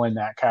to fall in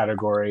that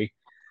category.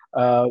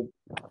 Uh,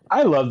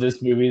 I love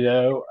this movie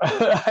though.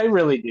 I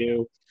really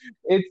do.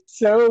 It's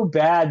so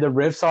bad. The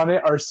riffs on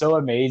it are so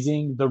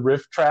amazing. The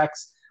riff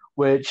tracks,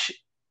 which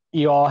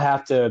you all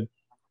have to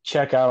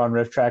check out on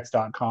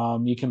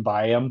rifftracks.com. You can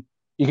buy them.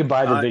 You can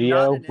buy the Not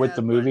video an with the ad, by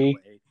the movie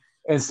way.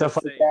 and stuff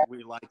Just like saying, that.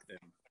 we like them.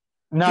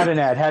 Not an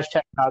ad.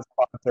 Hashtag not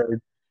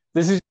sponsored.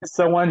 This is just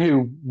someone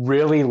who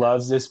really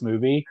loves this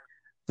movie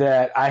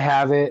that I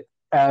have it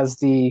as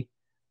the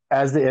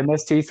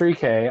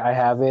MST3K. I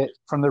have it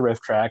from the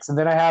Rift Tracks, and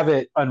then I have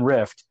it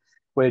unriffed,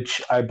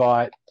 which I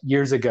bought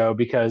years ago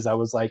because I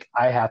was like,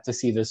 I have to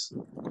see this.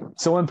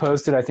 Someone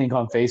posted, I think,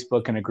 on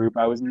Facebook in a group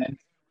I was in,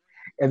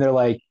 and they're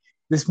like,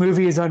 "This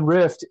movie is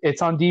unriffed.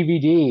 It's on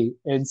DVD,"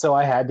 and so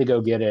I had to go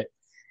get it.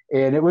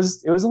 And it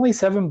was only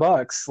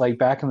 $7, like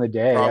back in the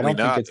day. I Probably don't think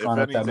not. it's If gone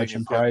up that anything, much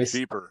in it's getting price.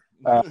 cheaper.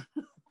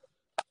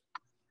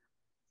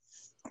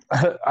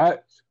 I,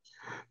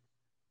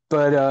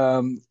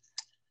 but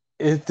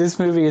this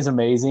movie is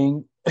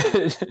amazing.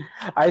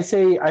 I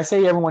say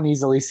everyone needs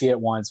to at least see it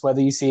once,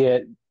 whether you see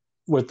it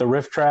with the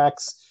riff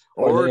tracks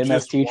or the Or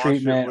just MST watch it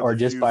treatment with or a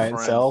just few by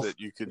friends itself. that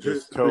you could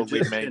just Who totally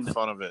just make can-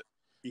 fun of it.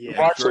 Yeah.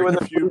 Watch it Drink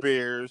with a few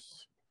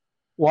beers.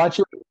 Watch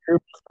it with a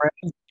group of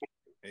friends.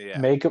 Yeah.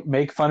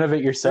 Make fun of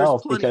it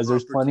yourself plenty because of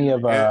there's plenty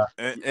of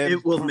And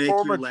It will make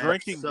perform you a laugh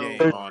drinking so game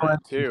hard. on it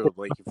too,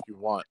 like if you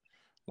want.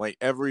 Like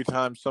every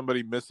time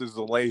somebody misses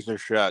a laser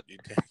shot, you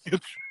take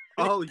it.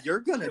 Oh,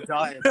 you're gonna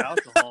die of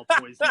alcohol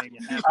poisoning.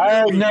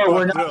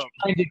 We're not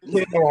trying to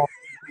kill.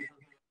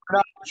 We're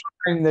not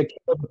trying to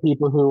kill the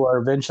people who are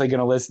eventually going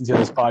to listen to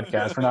this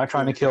podcast. We're not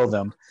trying to kill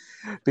them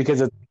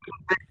because every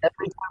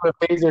time a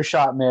laser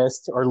shot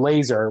missed, or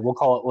laser, we'll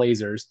call it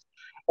lasers.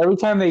 Every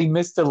time they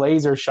missed a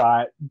laser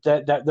shot,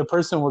 that the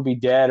person would be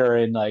dead, or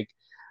in like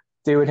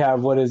they would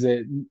have, what is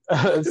it,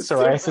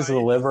 psoriasis of the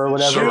liver or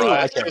whatever.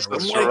 I can't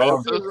Psoriasis,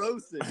 remember.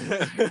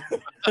 Cirrhosis.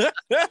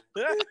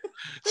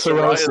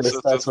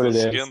 Cirrhosis, that's is what the it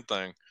is. skin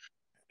thing.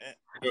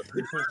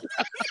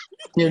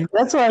 Yeah,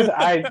 that's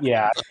what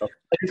yeah. But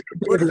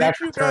The did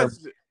actual you term.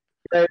 guys?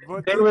 They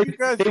But they did would you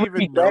guys they would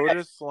be even dead.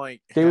 notice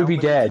like They how would be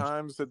many dead.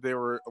 times that they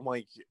were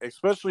like,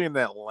 especially in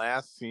that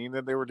last scene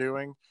that they were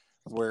doing,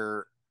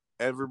 where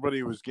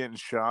everybody was getting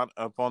shot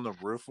up on the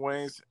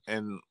roofways,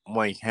 and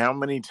like how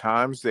many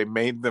times they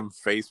made them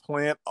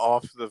faceplant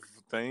off the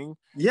thing?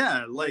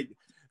 Yeah, like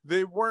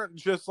They weren't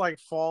just like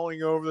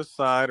falling over the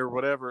side or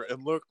whatever. It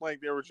looked like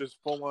they were just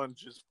full on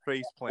just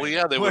faceplant. Well,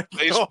 yeah, they would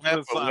face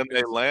plant, but when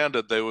they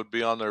landed, they would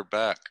be on their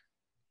back.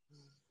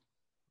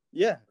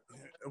 yeah.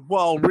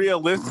 Well,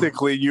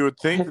 realistically, you would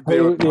think that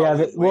they would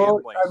probably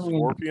land like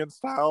scorpion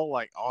style,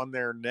 like on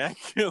their neck,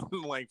 and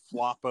like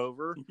flop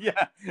over.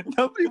 Yeah,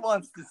 nobody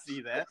wants to see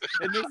that.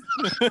 In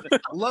this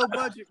low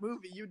budget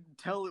movie, you'd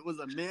tell it was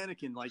a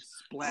mannequin like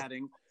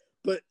splatting.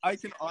 But I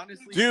can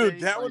honestly Dude, say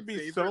that my would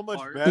be so favorite much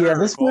part- better Yeah,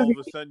 this if all movie-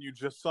 of a sudden you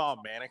just saw a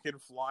mannequin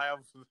fly off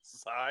to the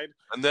side.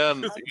 And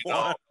then, Just you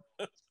know,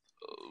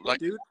 like,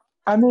 Dude,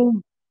 I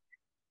mean,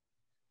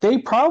 they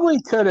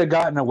probably could have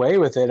gotten away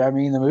with it. I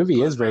mean, the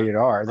movie is But, rated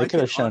R. They I could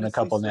have can shown a honestly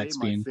couple say necks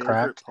my being favorite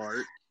cracked.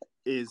 part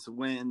is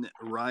when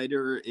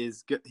Ryder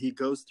he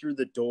goes through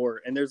the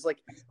door, and there's like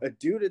a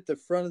dude at the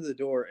front of the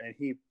door, and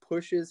he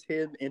pushes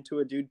him into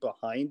a dude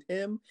behind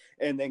him,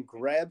 and then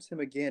grabs him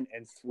again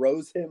and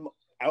throws him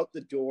out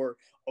the door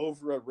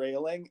over a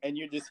railing, and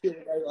you just hear the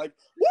guy like,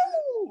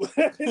 "Woo!"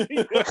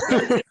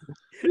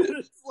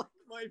 It's like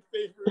my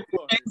favorite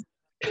part.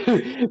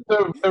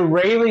 the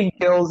railing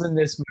kills in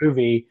this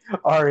movie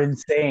are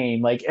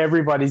insane. Like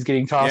everybody's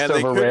getting tossed they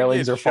over couldn't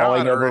railings get or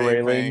falling shot or over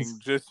anything. railings.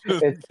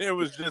 It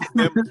was just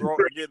them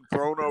getting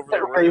thrown over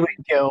the Railing railing.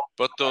 kill.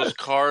 but those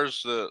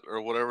cars that,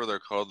 or whatever they're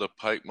called, the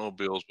Pike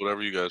mobiles,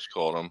 whatever you guys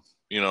call them,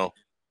 you know,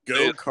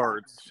 Go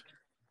karts.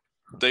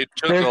 they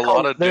took a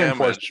lot of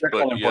damage, They're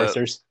but called yet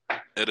enforcers.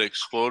 it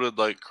exploded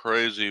like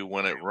crazy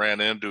when it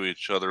ran into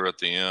each other at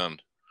the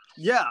end.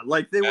 Yeah,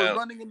 like they were Yeah.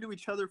 running into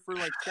each other for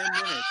like 10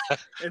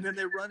 minutes, and then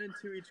they run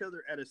into each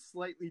other at a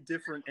slightly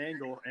different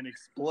angle and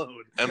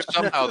explode. And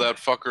somehow that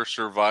fucker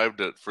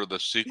survived it for the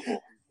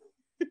sequel.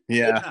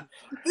 Yeah.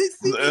 They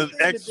see what they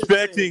did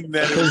Expecting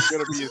this that it was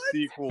going to be a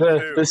sequel,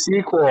 The too.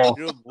 sequel.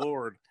 Good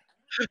Lord.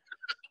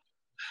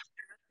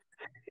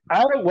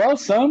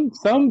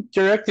 Some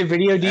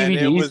direct-to-video And it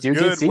DVDs was do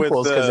good get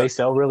sequels with, because they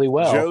sell really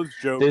well. Joe's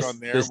joke on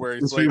there where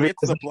he's like, movie it's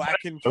the is- Black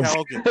and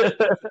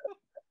Calgon.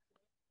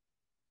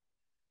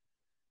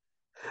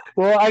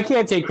 Well, I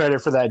can't take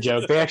credit for that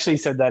joke. They actually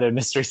said that in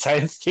Mystery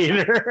Science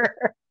Theater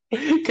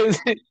because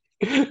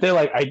they're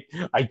like,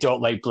 I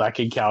don't like Black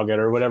and Calgon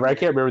or whatever. I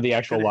can't remember the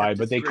actual Gonna have line, to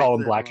but they scrape call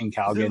him that Black off. and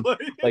Calgon.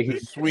 Like,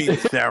 Sweet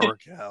sour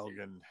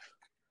Calgon.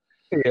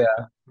 yeah,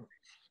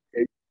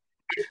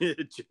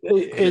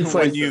 it's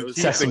when like you keep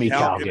Sesame the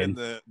Calgon in Calgon.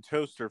 the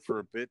toaster for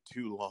a bit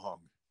too long.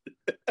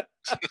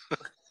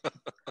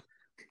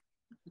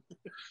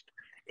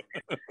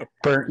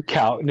 Burnt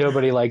Cal.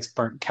 Nobody likes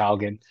burnt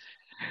Calgon.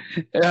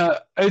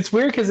 It's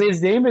weird because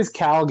his name is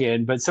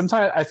Calgon, but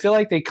sometimes I feel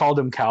like they called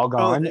him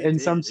Calgon in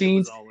some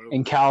scenes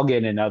and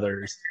Calgon in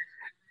others.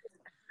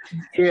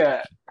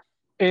 Yeah,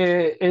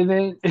 and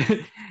then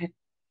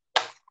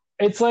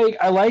it's like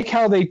I like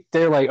how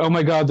they're like, oh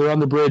my god, they're on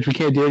the bridge, we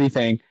can't do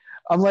anything.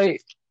 I'm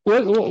like,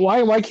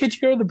 why can't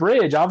you go to the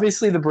bridge?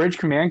 Obviously, the bridge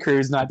command crew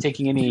is not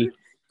taking any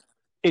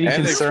And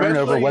concern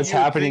over especially what's you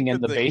would happening think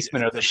in that the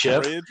basement of the the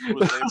ship. bridge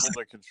was able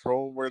to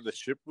control where the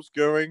ship was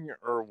going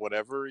or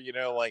whatever,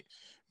 like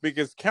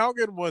because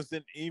Calgon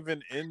wasn't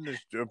even in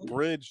the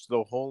bridge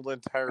the whole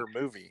entire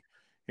movie.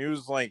 He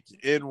was like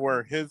in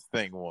where his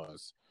thing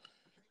was.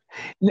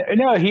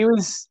 No, he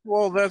was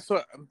Well, that's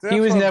what I'm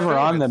never saying.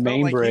 on the It's not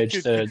main like he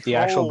bridge, could the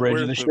actual control bridge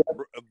where of the ship.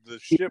 the He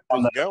was ship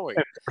on was going.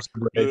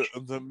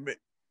 the bridge.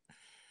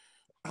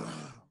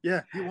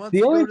 Yeah, he wants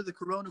The to only go to the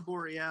Corona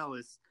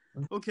Borealis.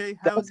 Okay,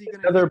 how is he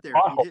going to another get there?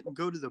 plot He hole. didn't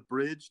go to the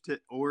bridge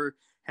or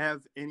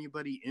have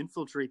anybody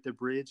infiltrate the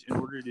bridge in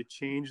order to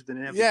change the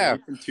Yeah,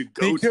 navigation to he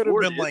go could have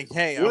toward been it. like,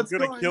 "Hey, I'm What's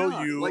gonna going kill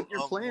on? you Like,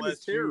 your plan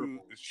is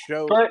terrible.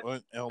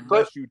 But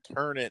unless you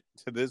turn it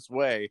to this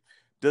way."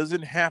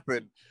 Doesn't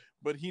happen,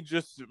 but he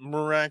just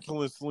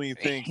miraculously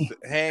thinks,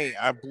 "Hey,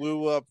 I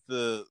blew up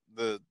the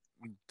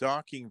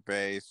docking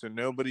bay so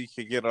nobody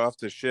could get off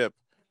the ship.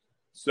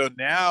 So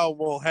now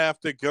we'll have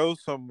to go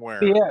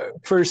somewhere." yeah,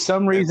 for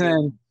some And then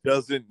reason,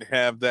 doesn't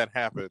have that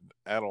happen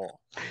at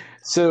all.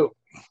 so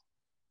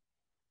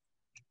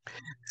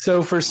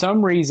for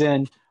some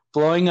reason,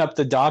 blowing up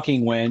the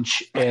docking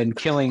winch and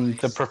killing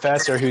the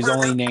professor, who's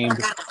only named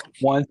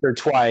once or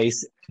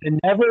twice and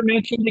never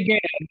mentioned again,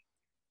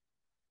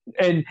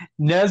 and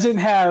doesn't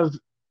have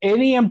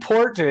any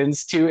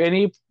importance to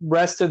any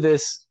rest of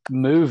this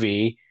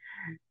movie.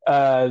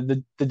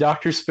 The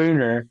Dr.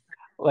 Spooner,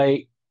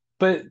 like,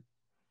 but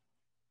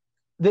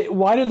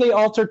why did they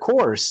alter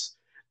course?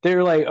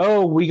 They're like,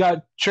 oh, we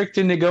got tricked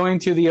into going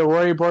to the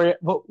Aurora Borealis.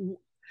 Well,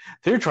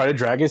 they're trying to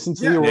drag us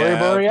into the Aurora Yeah, if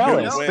you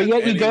Borealis, but went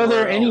yet you go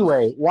there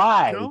anywhere else. anyway.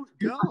 Why? Don't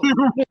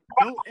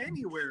go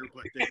anywhere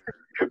but there.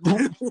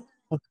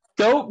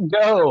 Don't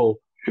go.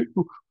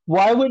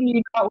 Why wouldn't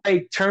you not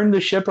like turn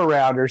the ship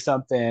around or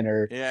something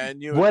or Yeah,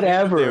 and you would think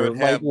that they whatever? would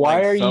Like, have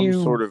why are some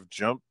you sort of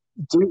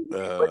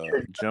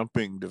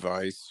jumping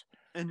device.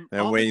 And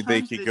That all the way they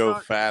times could they go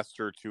talk,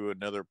 faster to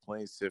another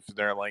place if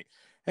they're like,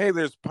 "Hey,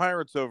 there's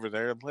pirates over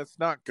there. Let's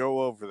not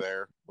go over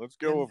there. Let's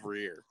go over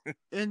here."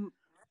 and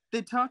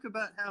they talk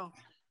about how,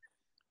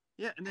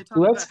 yeah, and they talk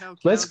let's about how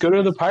let's go to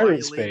Calvin the is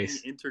pirate violating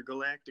space,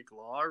 intergalactic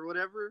law or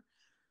whatever.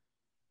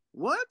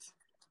 What?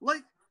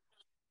 Like,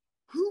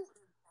 who?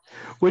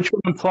 which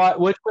would imply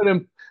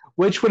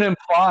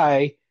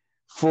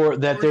for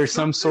that Or there's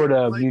some sort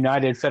something of like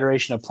United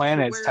Federation of to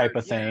Planets where, type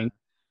of yeah, thing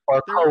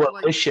or there are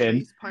like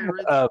coalition space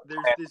pirates. of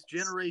There's this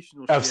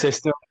generational of ship.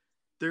 system.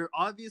 There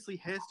obviously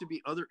has to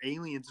be other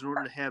aliens in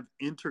order to have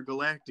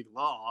intergalactic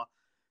law.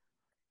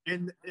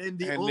 And the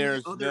And only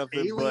there's other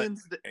nothing but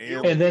aliens that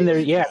aliens. And then there,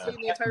 aliens yeah, you see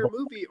in the entire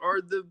movie are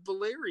the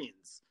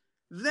Valerians.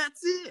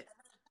 That's it.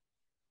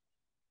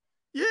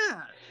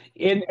 Yeah.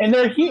 and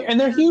they're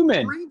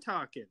human, Brain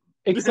talking.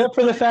 except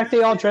for the fact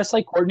they all dress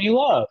like Courtney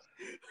Love.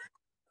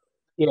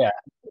 Yeah,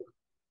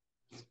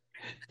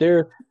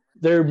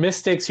 they're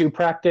mystics who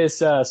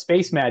practice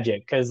space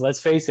magic. Because let's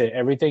face it,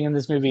 everything in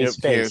this movie is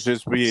Can't space.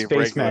 just be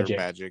Space regular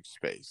magic.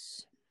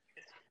 space.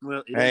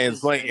 Well, Hey,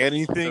 it's like space,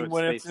 anything so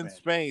when space it's in magic.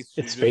 space,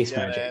 you It's just space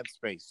gotta magic. add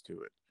space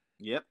to it.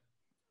 Yep.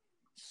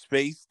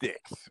 Space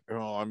dicks.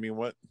 Oh, I mean,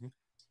 what?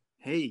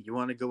 Hey, you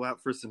want to go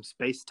out for some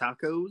space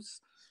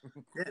tacos?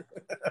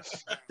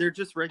 They're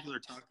just regular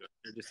tacos.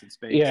 They're just in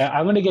space. Yeah,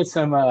 I'm gonna get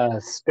some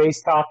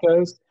space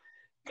tacos.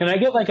 Can I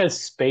get like a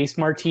space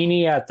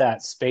martini at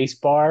that space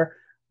bar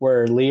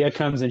where Leah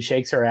comes and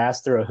shakes her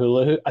ass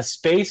through a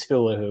space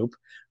hula hoop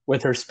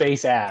with her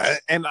space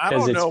ass? And I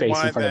Because don't it's know space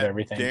why in front of that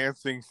everything.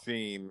 dancing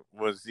scene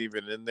was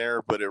even in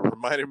there, but it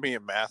reminded me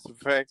of Mass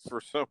Effect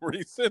for some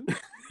reason.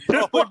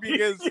 Only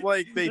because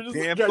like they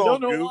dance all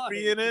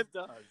goofy in it.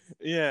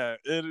 Yeah,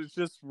 it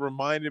just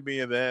reminded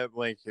me of that.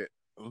 Like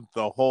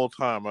the whole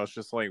time, I was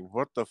just like,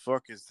 "What the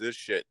fuck is this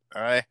shit?"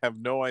 I have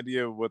no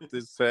idea what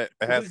this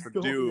has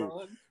to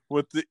do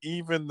with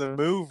even the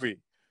movie.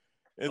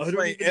 It's I don't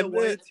like, even know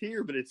why it's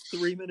here, but it's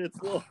 3 minutes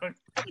long.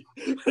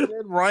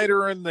 and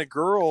Ryder and the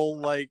girl,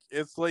 like,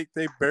 it's like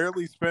they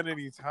barely spend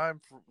any time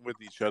with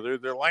each other.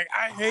 They're like,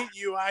 I hate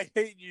you.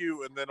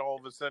 And then all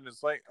of a sudden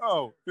it's like,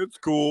 oh, it's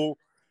cool.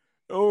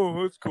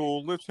 Oh, it's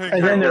cool. Let's hang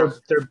And then out.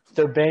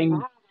 they're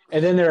bang,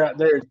 and then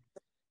they're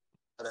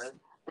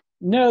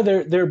no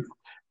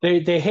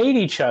they hate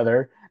each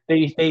other.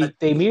 They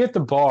meet at the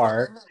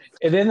bar,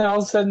 and then all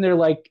of a sudden they're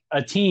like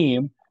a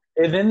team,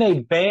 and then they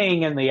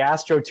bang in the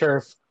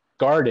AstroTurf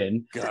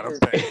garden. Gotta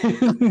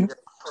pay.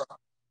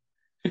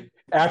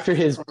 After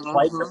his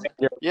flight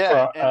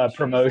commander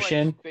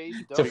promotion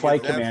to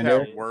flight commander.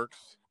 That's how it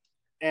works.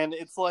 And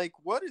it's like,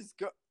 what is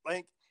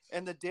like?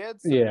 And the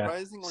dad's Yeah.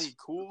 surprisingly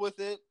cool with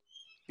it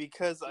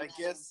because I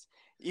guess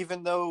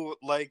even though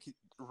like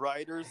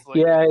Ryder's like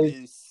Yeah.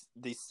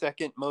 the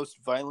second most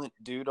violent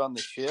dude on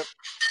the ship,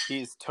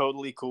 he's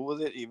totally cool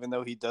with it, even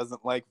though he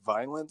doesn't like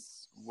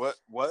violence. What?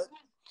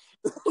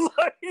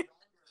 Like,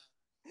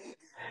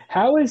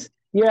 How is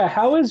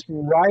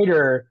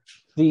Ryder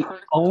the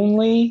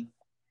only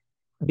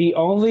the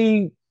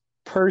only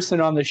person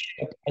on the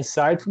ship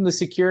aside from the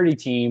security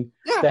team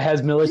that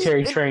has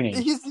military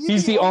training.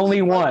 He's the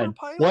only one.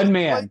 One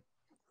man.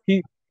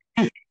 He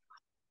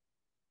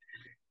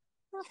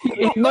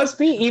it must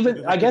be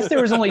even. I guess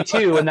there was only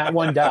two, and that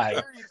one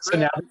died. So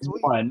now there's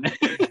one.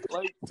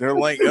 They're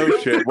like, oh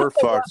shit, we're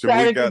fucked. And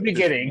Right we at the got this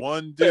beginning.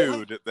 one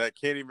dude that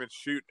can't even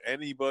shoot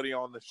anybody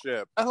on the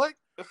ship. I like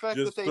the fact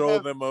Just that they throw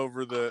have them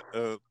over the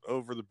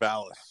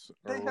ballast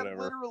or they have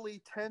whatever.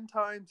 literally 10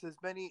 times as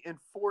many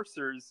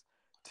enforcers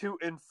to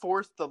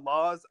enforce the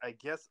laws, I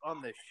guess,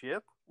 on the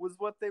ship was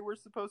what they were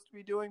supposed to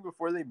be doing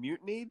before they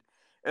mutinied.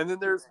 And then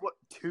there's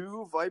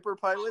two Viper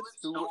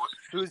pilots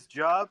whose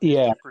job is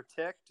to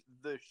protect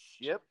the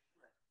ship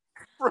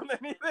from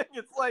anything.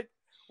 It's like,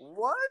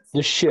 what?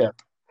 The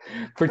ship.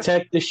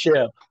 Protect the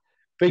ship.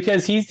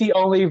 Because he's the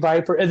only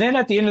Viper. And then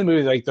at the end of the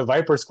movie, like the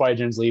Viper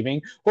squadron's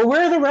leaving. Well,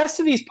 where are the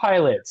rest of these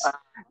pilots?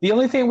 The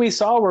only thing we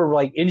saw were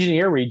like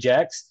engineer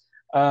rejects,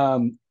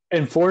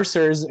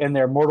 enforcers in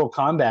their Mortal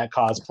Kombat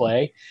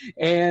cosplay,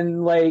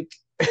 and like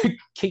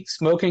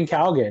smoking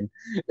Calgon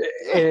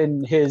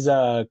and his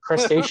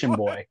crustacean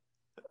boy.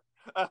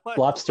 Like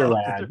Lobster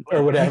lad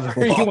or whatever.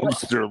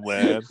 Lobster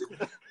lad.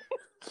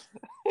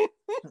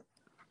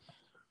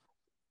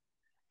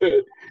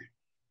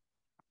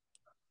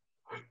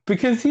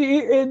 Because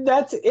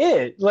that's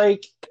it.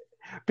 Like,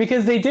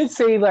 because they did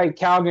say like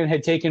Calgon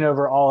had taken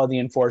over all of the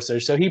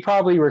enforcers, so he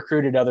probably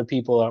recruited other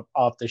people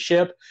off the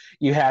ship.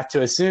 You have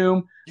to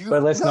assume,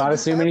 but let's not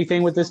assume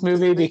anything with this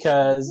movie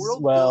because,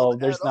 well,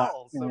 there's not.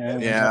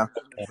 Yeah,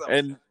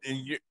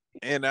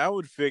 and I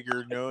would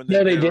figure knowing that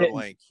No, they they were didn't.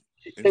 like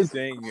and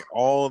saying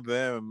all of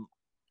them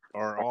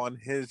are on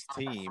his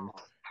team.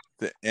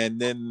 And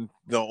then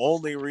the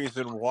only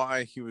reason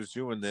why he was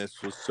doing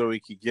this was so he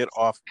could get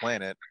off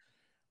planet.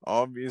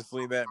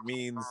 Obviously, that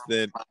means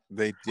that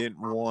they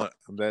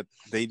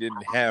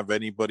didn't have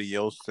anybody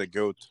else to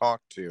go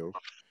talk to.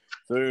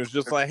 So it was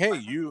just like, hey,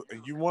 you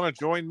want to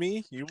join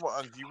me? You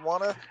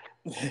want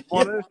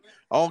to?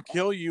 I'll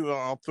kill you.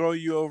 I'll throw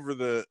you over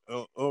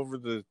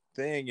the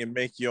thing and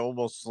make you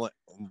almost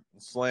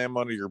slam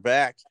under your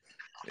back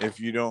if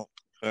you don't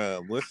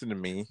listen to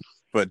me.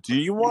 But do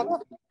you want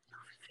to?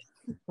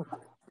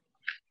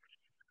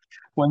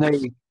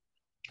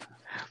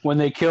 When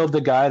they killed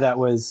the guy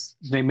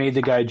they made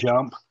the guy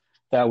jump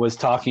that was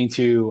talking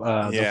to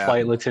the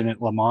flight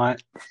lieutenant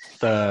Lamont,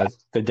 the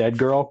dead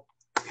girl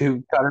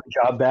who got her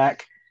job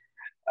back.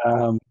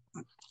 For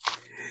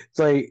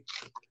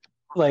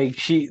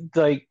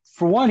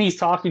one, he's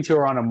talking to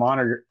her on a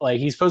monitor. Like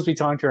he's supposed to be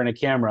talking to her on a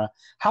camera.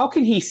 How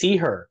can he see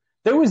her?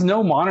 There was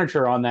no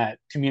monitor on that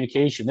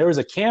communication. There was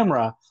a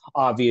camera,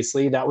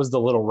 obviously. That was the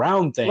little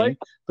round thing,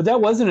 but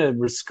that wasn't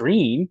a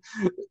screen.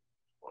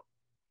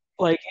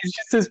 Like it's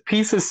just this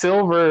piece of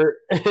silver,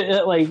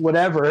 like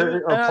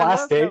whatever, or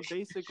plastic. I love how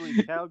basically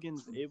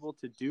Calgon's able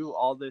to do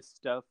all this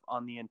stuff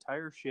on the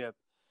entire ship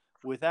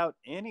without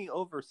any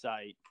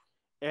oversight,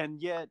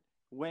 and yet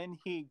when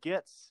he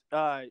gets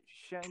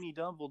Shiny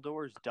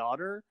Dumbledore's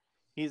daughter,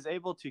 he's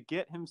able to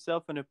get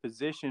himself in a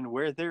position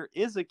where there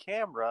is a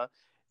camera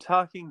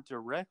talking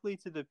directly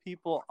to the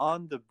people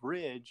on the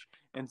bridge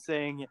and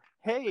saying,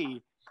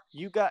 "Hey,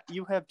 you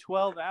have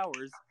 12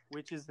 hours,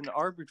 which is an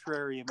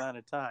arbitrary amount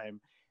of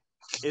time,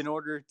 in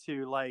order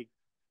to like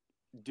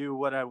do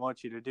what I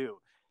want you to do."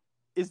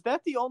 Is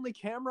that the only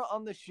camera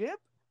on the ship?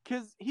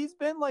 Because he's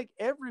been like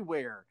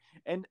everywhere,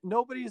 and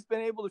nobody's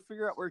been able to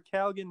figure out where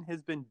Calgon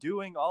has been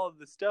doing all of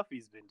the stuff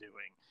he's been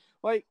doing.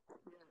 Like,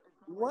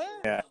 what?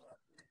 Yeah,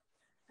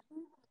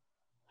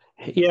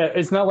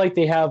 it's not like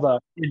they have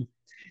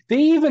they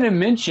even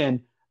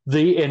mention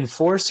the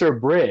Enforcer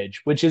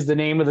Bridge, which is the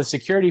name of the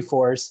security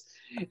force,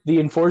 the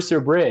Enforcer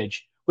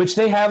Bridge, which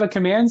they have a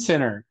command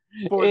center.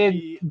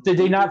 Did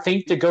they not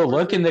think to go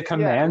look in the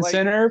command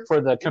center for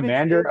the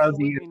commander of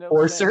the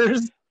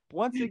Enforcers?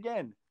 Once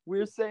again,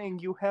 we're saying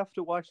you have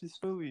to watch this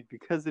movie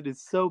because it is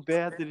so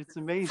bad that it's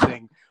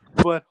amazing.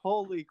 But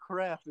holy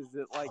crap, is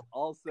it like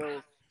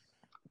also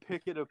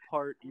pick it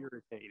apart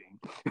irritating?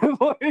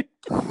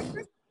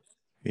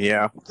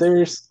 Yeah.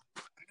 This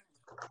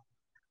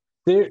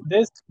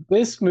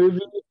movie,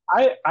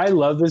 I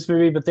love this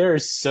movie, but there are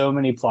so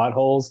many plot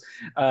holes,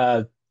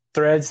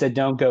 threads that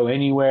don't go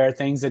anywhere,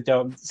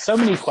 so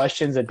many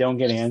questions that don't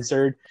get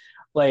answered.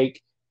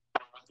 Like,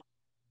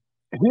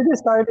 who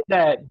decided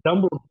that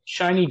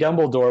Shiny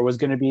Dumbledore was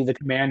going to be the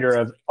commander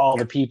of all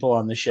the people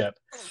on the ship?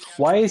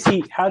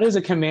 How does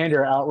a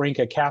commander outrank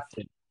a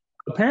captain?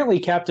 Apparently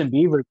Captain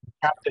Beaver is the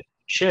captain of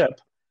the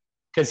ship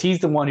because he's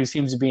the one who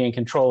seems to be in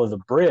control of the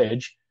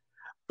bridge,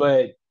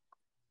 but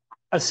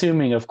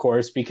assuming, of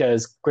course,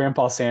 because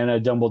Grandpa Santa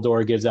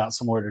Dumbledore gives out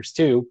some orders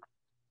too.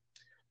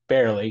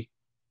 Barely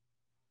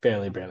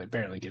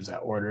gives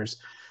out orders.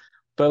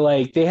 But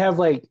like they have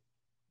like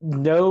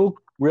no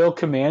real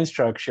command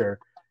structure.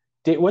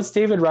 What's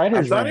David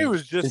Ryder's rank? He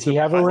was just Does he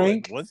have a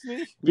rank? Wasn't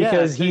he?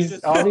 Because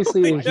he's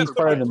obviously he's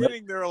part of the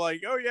military. They're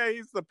like, oh yeah,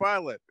 he's the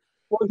pilot.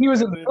 Well, he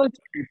was in the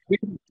military.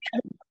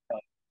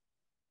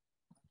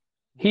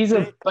 He's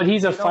a They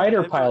don't fighter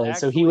ever pilot,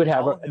 so he actually would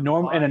have call a him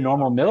norm in a by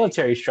normal rank,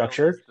 military though, as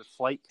structure. the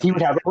flight He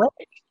would have a commander.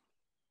 rank.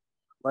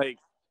 Like,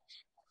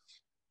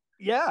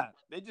 yeah,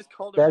 they just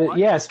called him Ryder.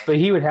 Yes, the but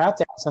he whole would time. have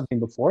to have something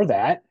before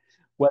that.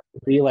 What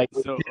would be like?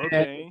 So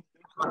okay,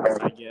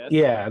 I guess.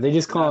 Yeah, they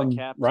just call Not a him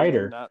captain,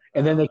 Ryder, not,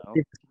 and I then they don't know.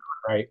 keep it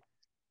right.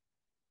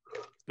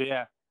 But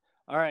yeah.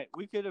 All right,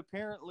 we could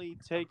apparently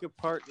take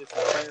apart this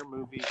entire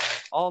movie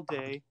all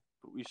day,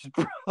 but we should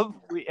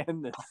probably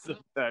end this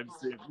sometime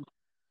soon.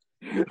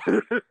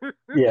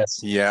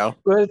 Yes. Yeah.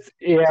 But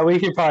yeah, we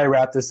could probably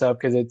wrap this up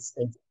because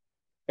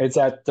it's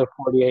at the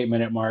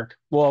 48-minute mark.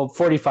 Well,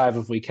 45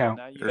 if we count.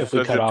 Now you You're If we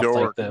such cut a off like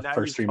dork. the now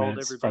first you've 3 told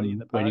minutes everybody in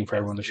from the waiting for podcast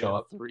everyone to that we show have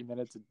up. 3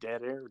 minutes of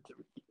dead air.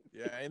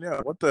 Yeah, I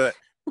know. What the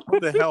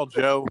hell,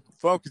 Joe?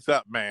 Focus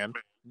up, man.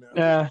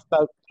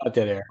 About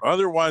dead air.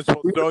 Otherwise,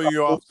 we'll throw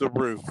you off the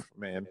roof,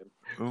 man.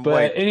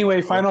 But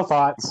anyway, final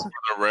thoughts.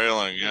 The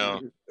railing, yeah.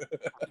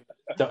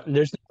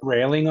 There's no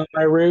railing on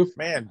my roof.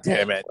 Man,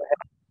 damn it.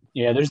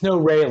 Yeah, there's no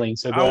railing,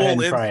 so go I ahead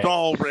will and try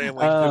install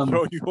railings to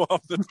throw you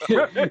off the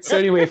top. it. So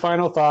anyway,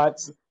 final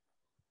thoughts.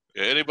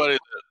 Yeah, anybody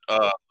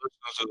that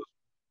listens to this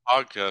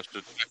podcast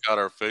should check out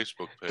our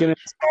Facebook page. Gonna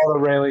install the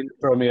railing,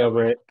 throw me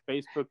over it.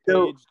 Facebook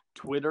So- page,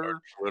 Twitter,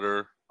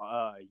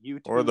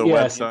 YouTube, Or the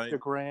Yes. website.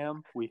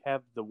 Instagram. We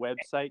have the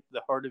website,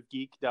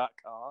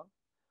 theheartofgeek.com.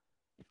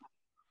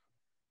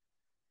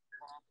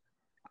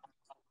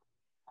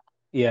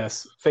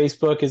 Yes,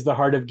 Facebook is the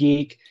Heart of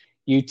Geek.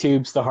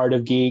 YouTube's the Heart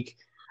of Geek.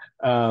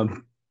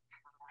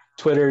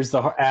 Twitter's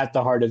at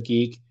the Heart of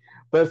Geek.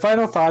 But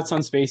final thoughts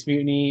on Space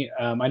Mutiny.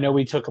 I know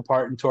we tore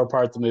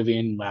apart the movie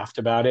and laughed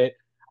about it.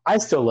 I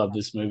still love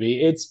this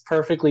movie. It's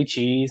perfectly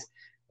cheese.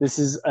 This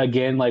is,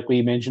 again, like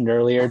we mentioned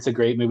earlier, it's a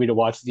great movie to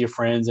watch with your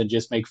friends and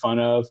just make fun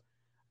of.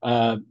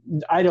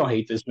 I don't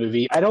hate this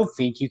movie. I don't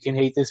think you can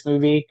hate this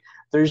movie.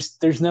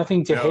 There's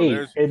nothing to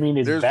hate. I mean,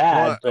 it's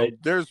bad, but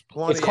there's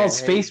plenty. it's called of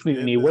Space hate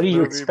in Mutiny. this What do you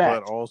movie,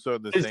 expect? But also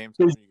at the There's- same time,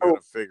 there's you got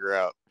to figure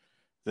out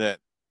that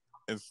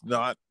it's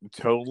not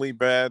totally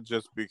bad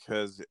just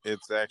because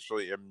it's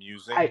actually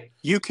amusing.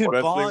 You can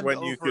Especially bond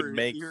when you could over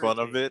make fun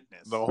of it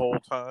irritatedness. the whole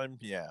time.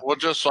 Yeah. Well,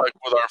 just like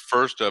with our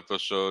first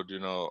episode,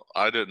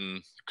 I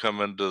didn't come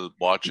into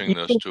watching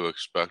this to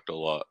expect a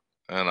lot,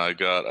 and I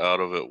got out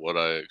of it what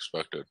I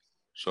expected.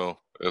 So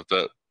if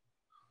that,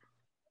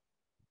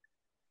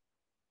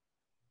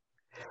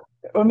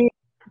 I mean,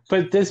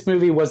 but this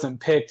movie wasn't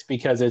picked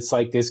because it's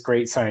like this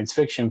great science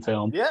fiction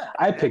film. Yeah,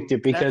 I picked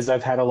it because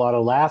I've had a lot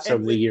of laughs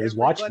over the years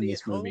watching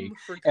this movie.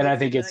 And I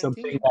think it's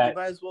something that, you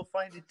might as well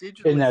find it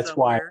digitally and that's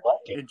why I somewhere like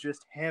it. and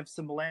just have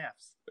some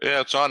laughs.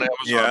 yeah, it's on Amazon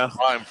Yeah.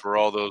 Prime for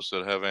all those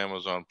that have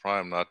Amazon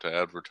Prime. Not to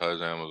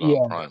advertise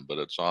Amazon Prime, but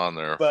it's on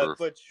there. But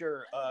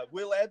sure,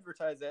 we'll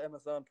advertise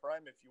Amazon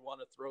Prime if you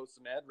want to throw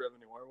some ad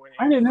revenue our way.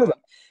 I didn't know that.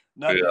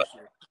 Not Yeah.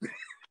 this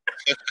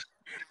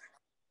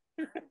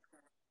year.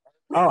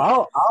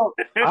 Oh,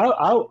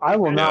 I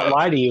will not Yeah.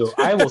 lie to you.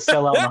 I will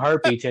sell out in a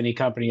heartbeat to any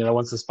company that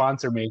wants to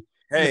sponsor me.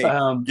 Hey,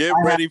 get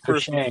I ready have for for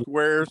some shame.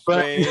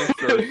 Squarespace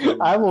or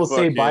some I will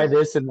say buy fucking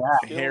this and that.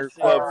 hair Skillshare,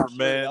 club for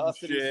men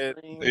Curiosity shit.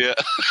 Stream, Yeah,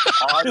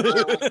 Audible,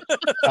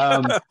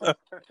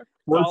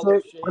 What's Dollar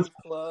it? Shave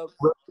Club.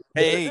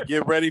 Hey,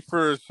 get ready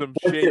for some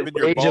What's it, shaving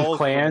your Rage of balls from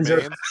Clans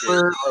or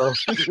Manscaped.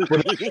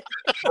 whatever?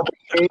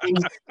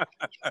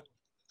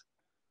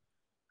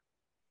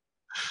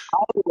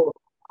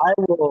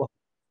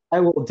 I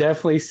will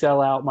definitely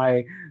sell out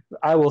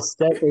I will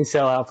definitely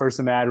sell out for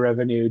some ad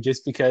revenue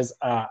just because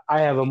I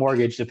have a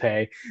mortgage to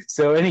pay.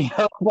 So any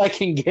help I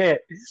can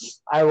get,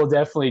 I will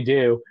definitely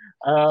do.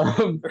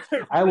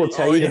 I will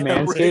tell you to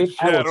Manscaped.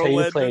 I will tell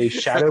you to play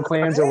Shadow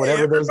Clans or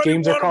whatever those everybody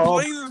games are wanna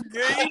called. Play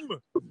this game?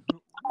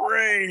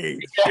 Great,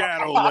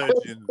 Shadow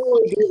Legends.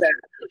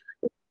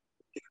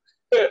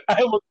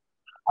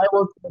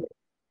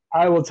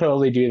 I will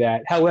totally do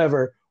that.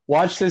 However,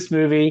 watch this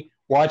movie,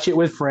 watch it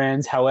with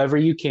friends, however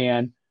you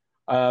can,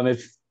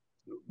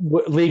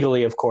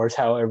 legally, of course,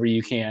 however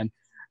you can.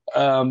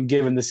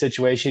 Given the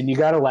situation, you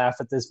got to laugh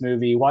at this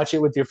movie. Watch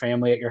it with your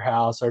family at your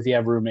house, or if you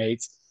have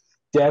roommates.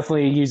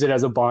 Definitely use it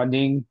as a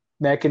bonding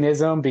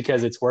mechanism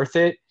because it's worth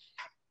it.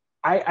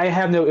 I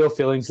have no ill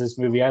feelings for this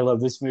movie. I love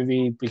this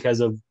movie because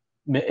of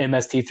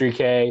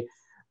MST3K,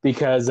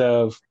 because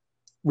of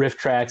riff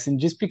tracks, and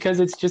just because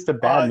it's just a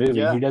bad movie.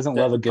 Yeah, Who doesn't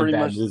love a good pretty bad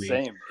much movie?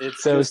 The same.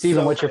 It's So, just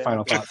Steven, so what's your bad,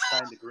 final it's thoughts?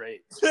 Kind of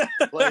great.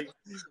 Like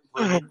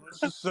It's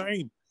the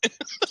same.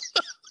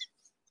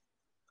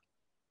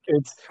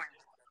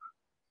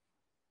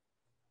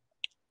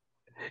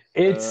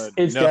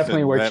 It's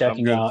definitely worth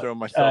checking out.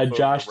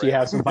 Josh, do you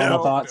have some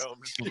final thoughts?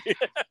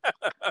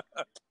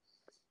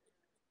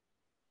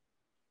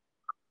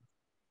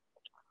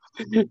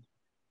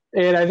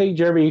 And I think,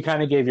 Jeremy, you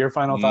kind of gave your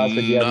final thoughts,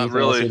 but do you have Not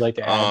anything else really. you'd like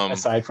to add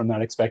aside from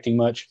not expecting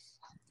much?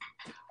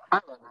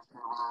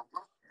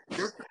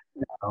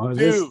 No,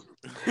 Dude,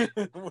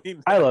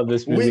 I love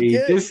this movie.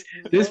 This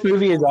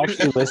movie is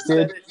actually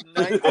listed.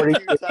 Said it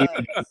 92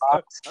 times.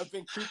 I've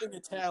been keeping a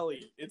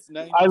tally. It's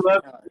 92 I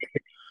love times.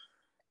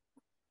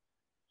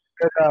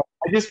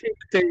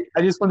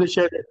 I just want to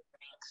share that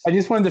I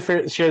just wanted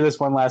to share this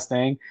one last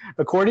thing.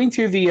 According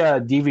to the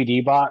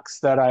DVD box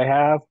that I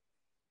have,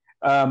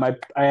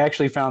 I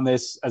actually found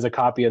this as a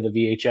copy of the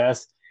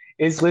VHS.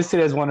 It's listed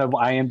as one of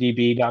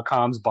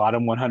IMDb.com's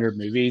bottom 100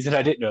 movies, and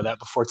I didn't know that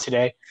before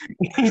today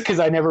because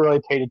I never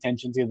really paid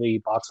attention to the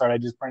box art I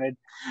just printed.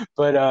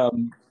 But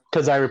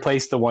because I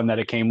replaced the one that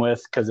it came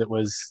with because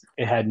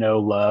it had no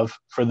love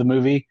for the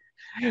movie,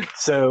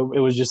 so it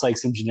was just like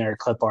some generic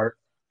clip art.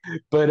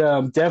 But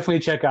definitely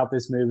check out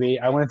this movie.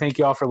 I want to thank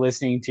you all for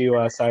listening to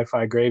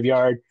Sci-Fi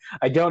Graveyard.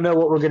 I don't know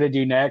what we're going to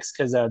do next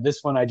because this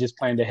one I just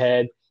planned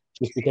ahead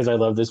just because I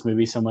love this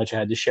movie so much I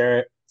had to share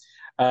it.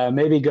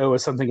 Maybe go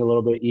with something a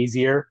little bit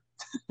easier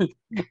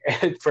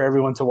for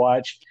everyone to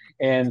watch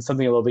and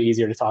something a little bit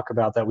easier to talk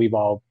about that we've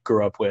all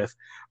grew up with.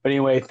 But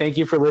anyway, thank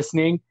you for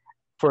listening.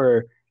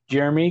 For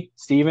Jeremy,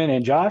 Steven,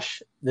 and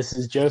Josh, this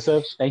is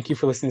Joseph. Thank you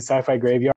for listening to Sci-Fi Graveyard.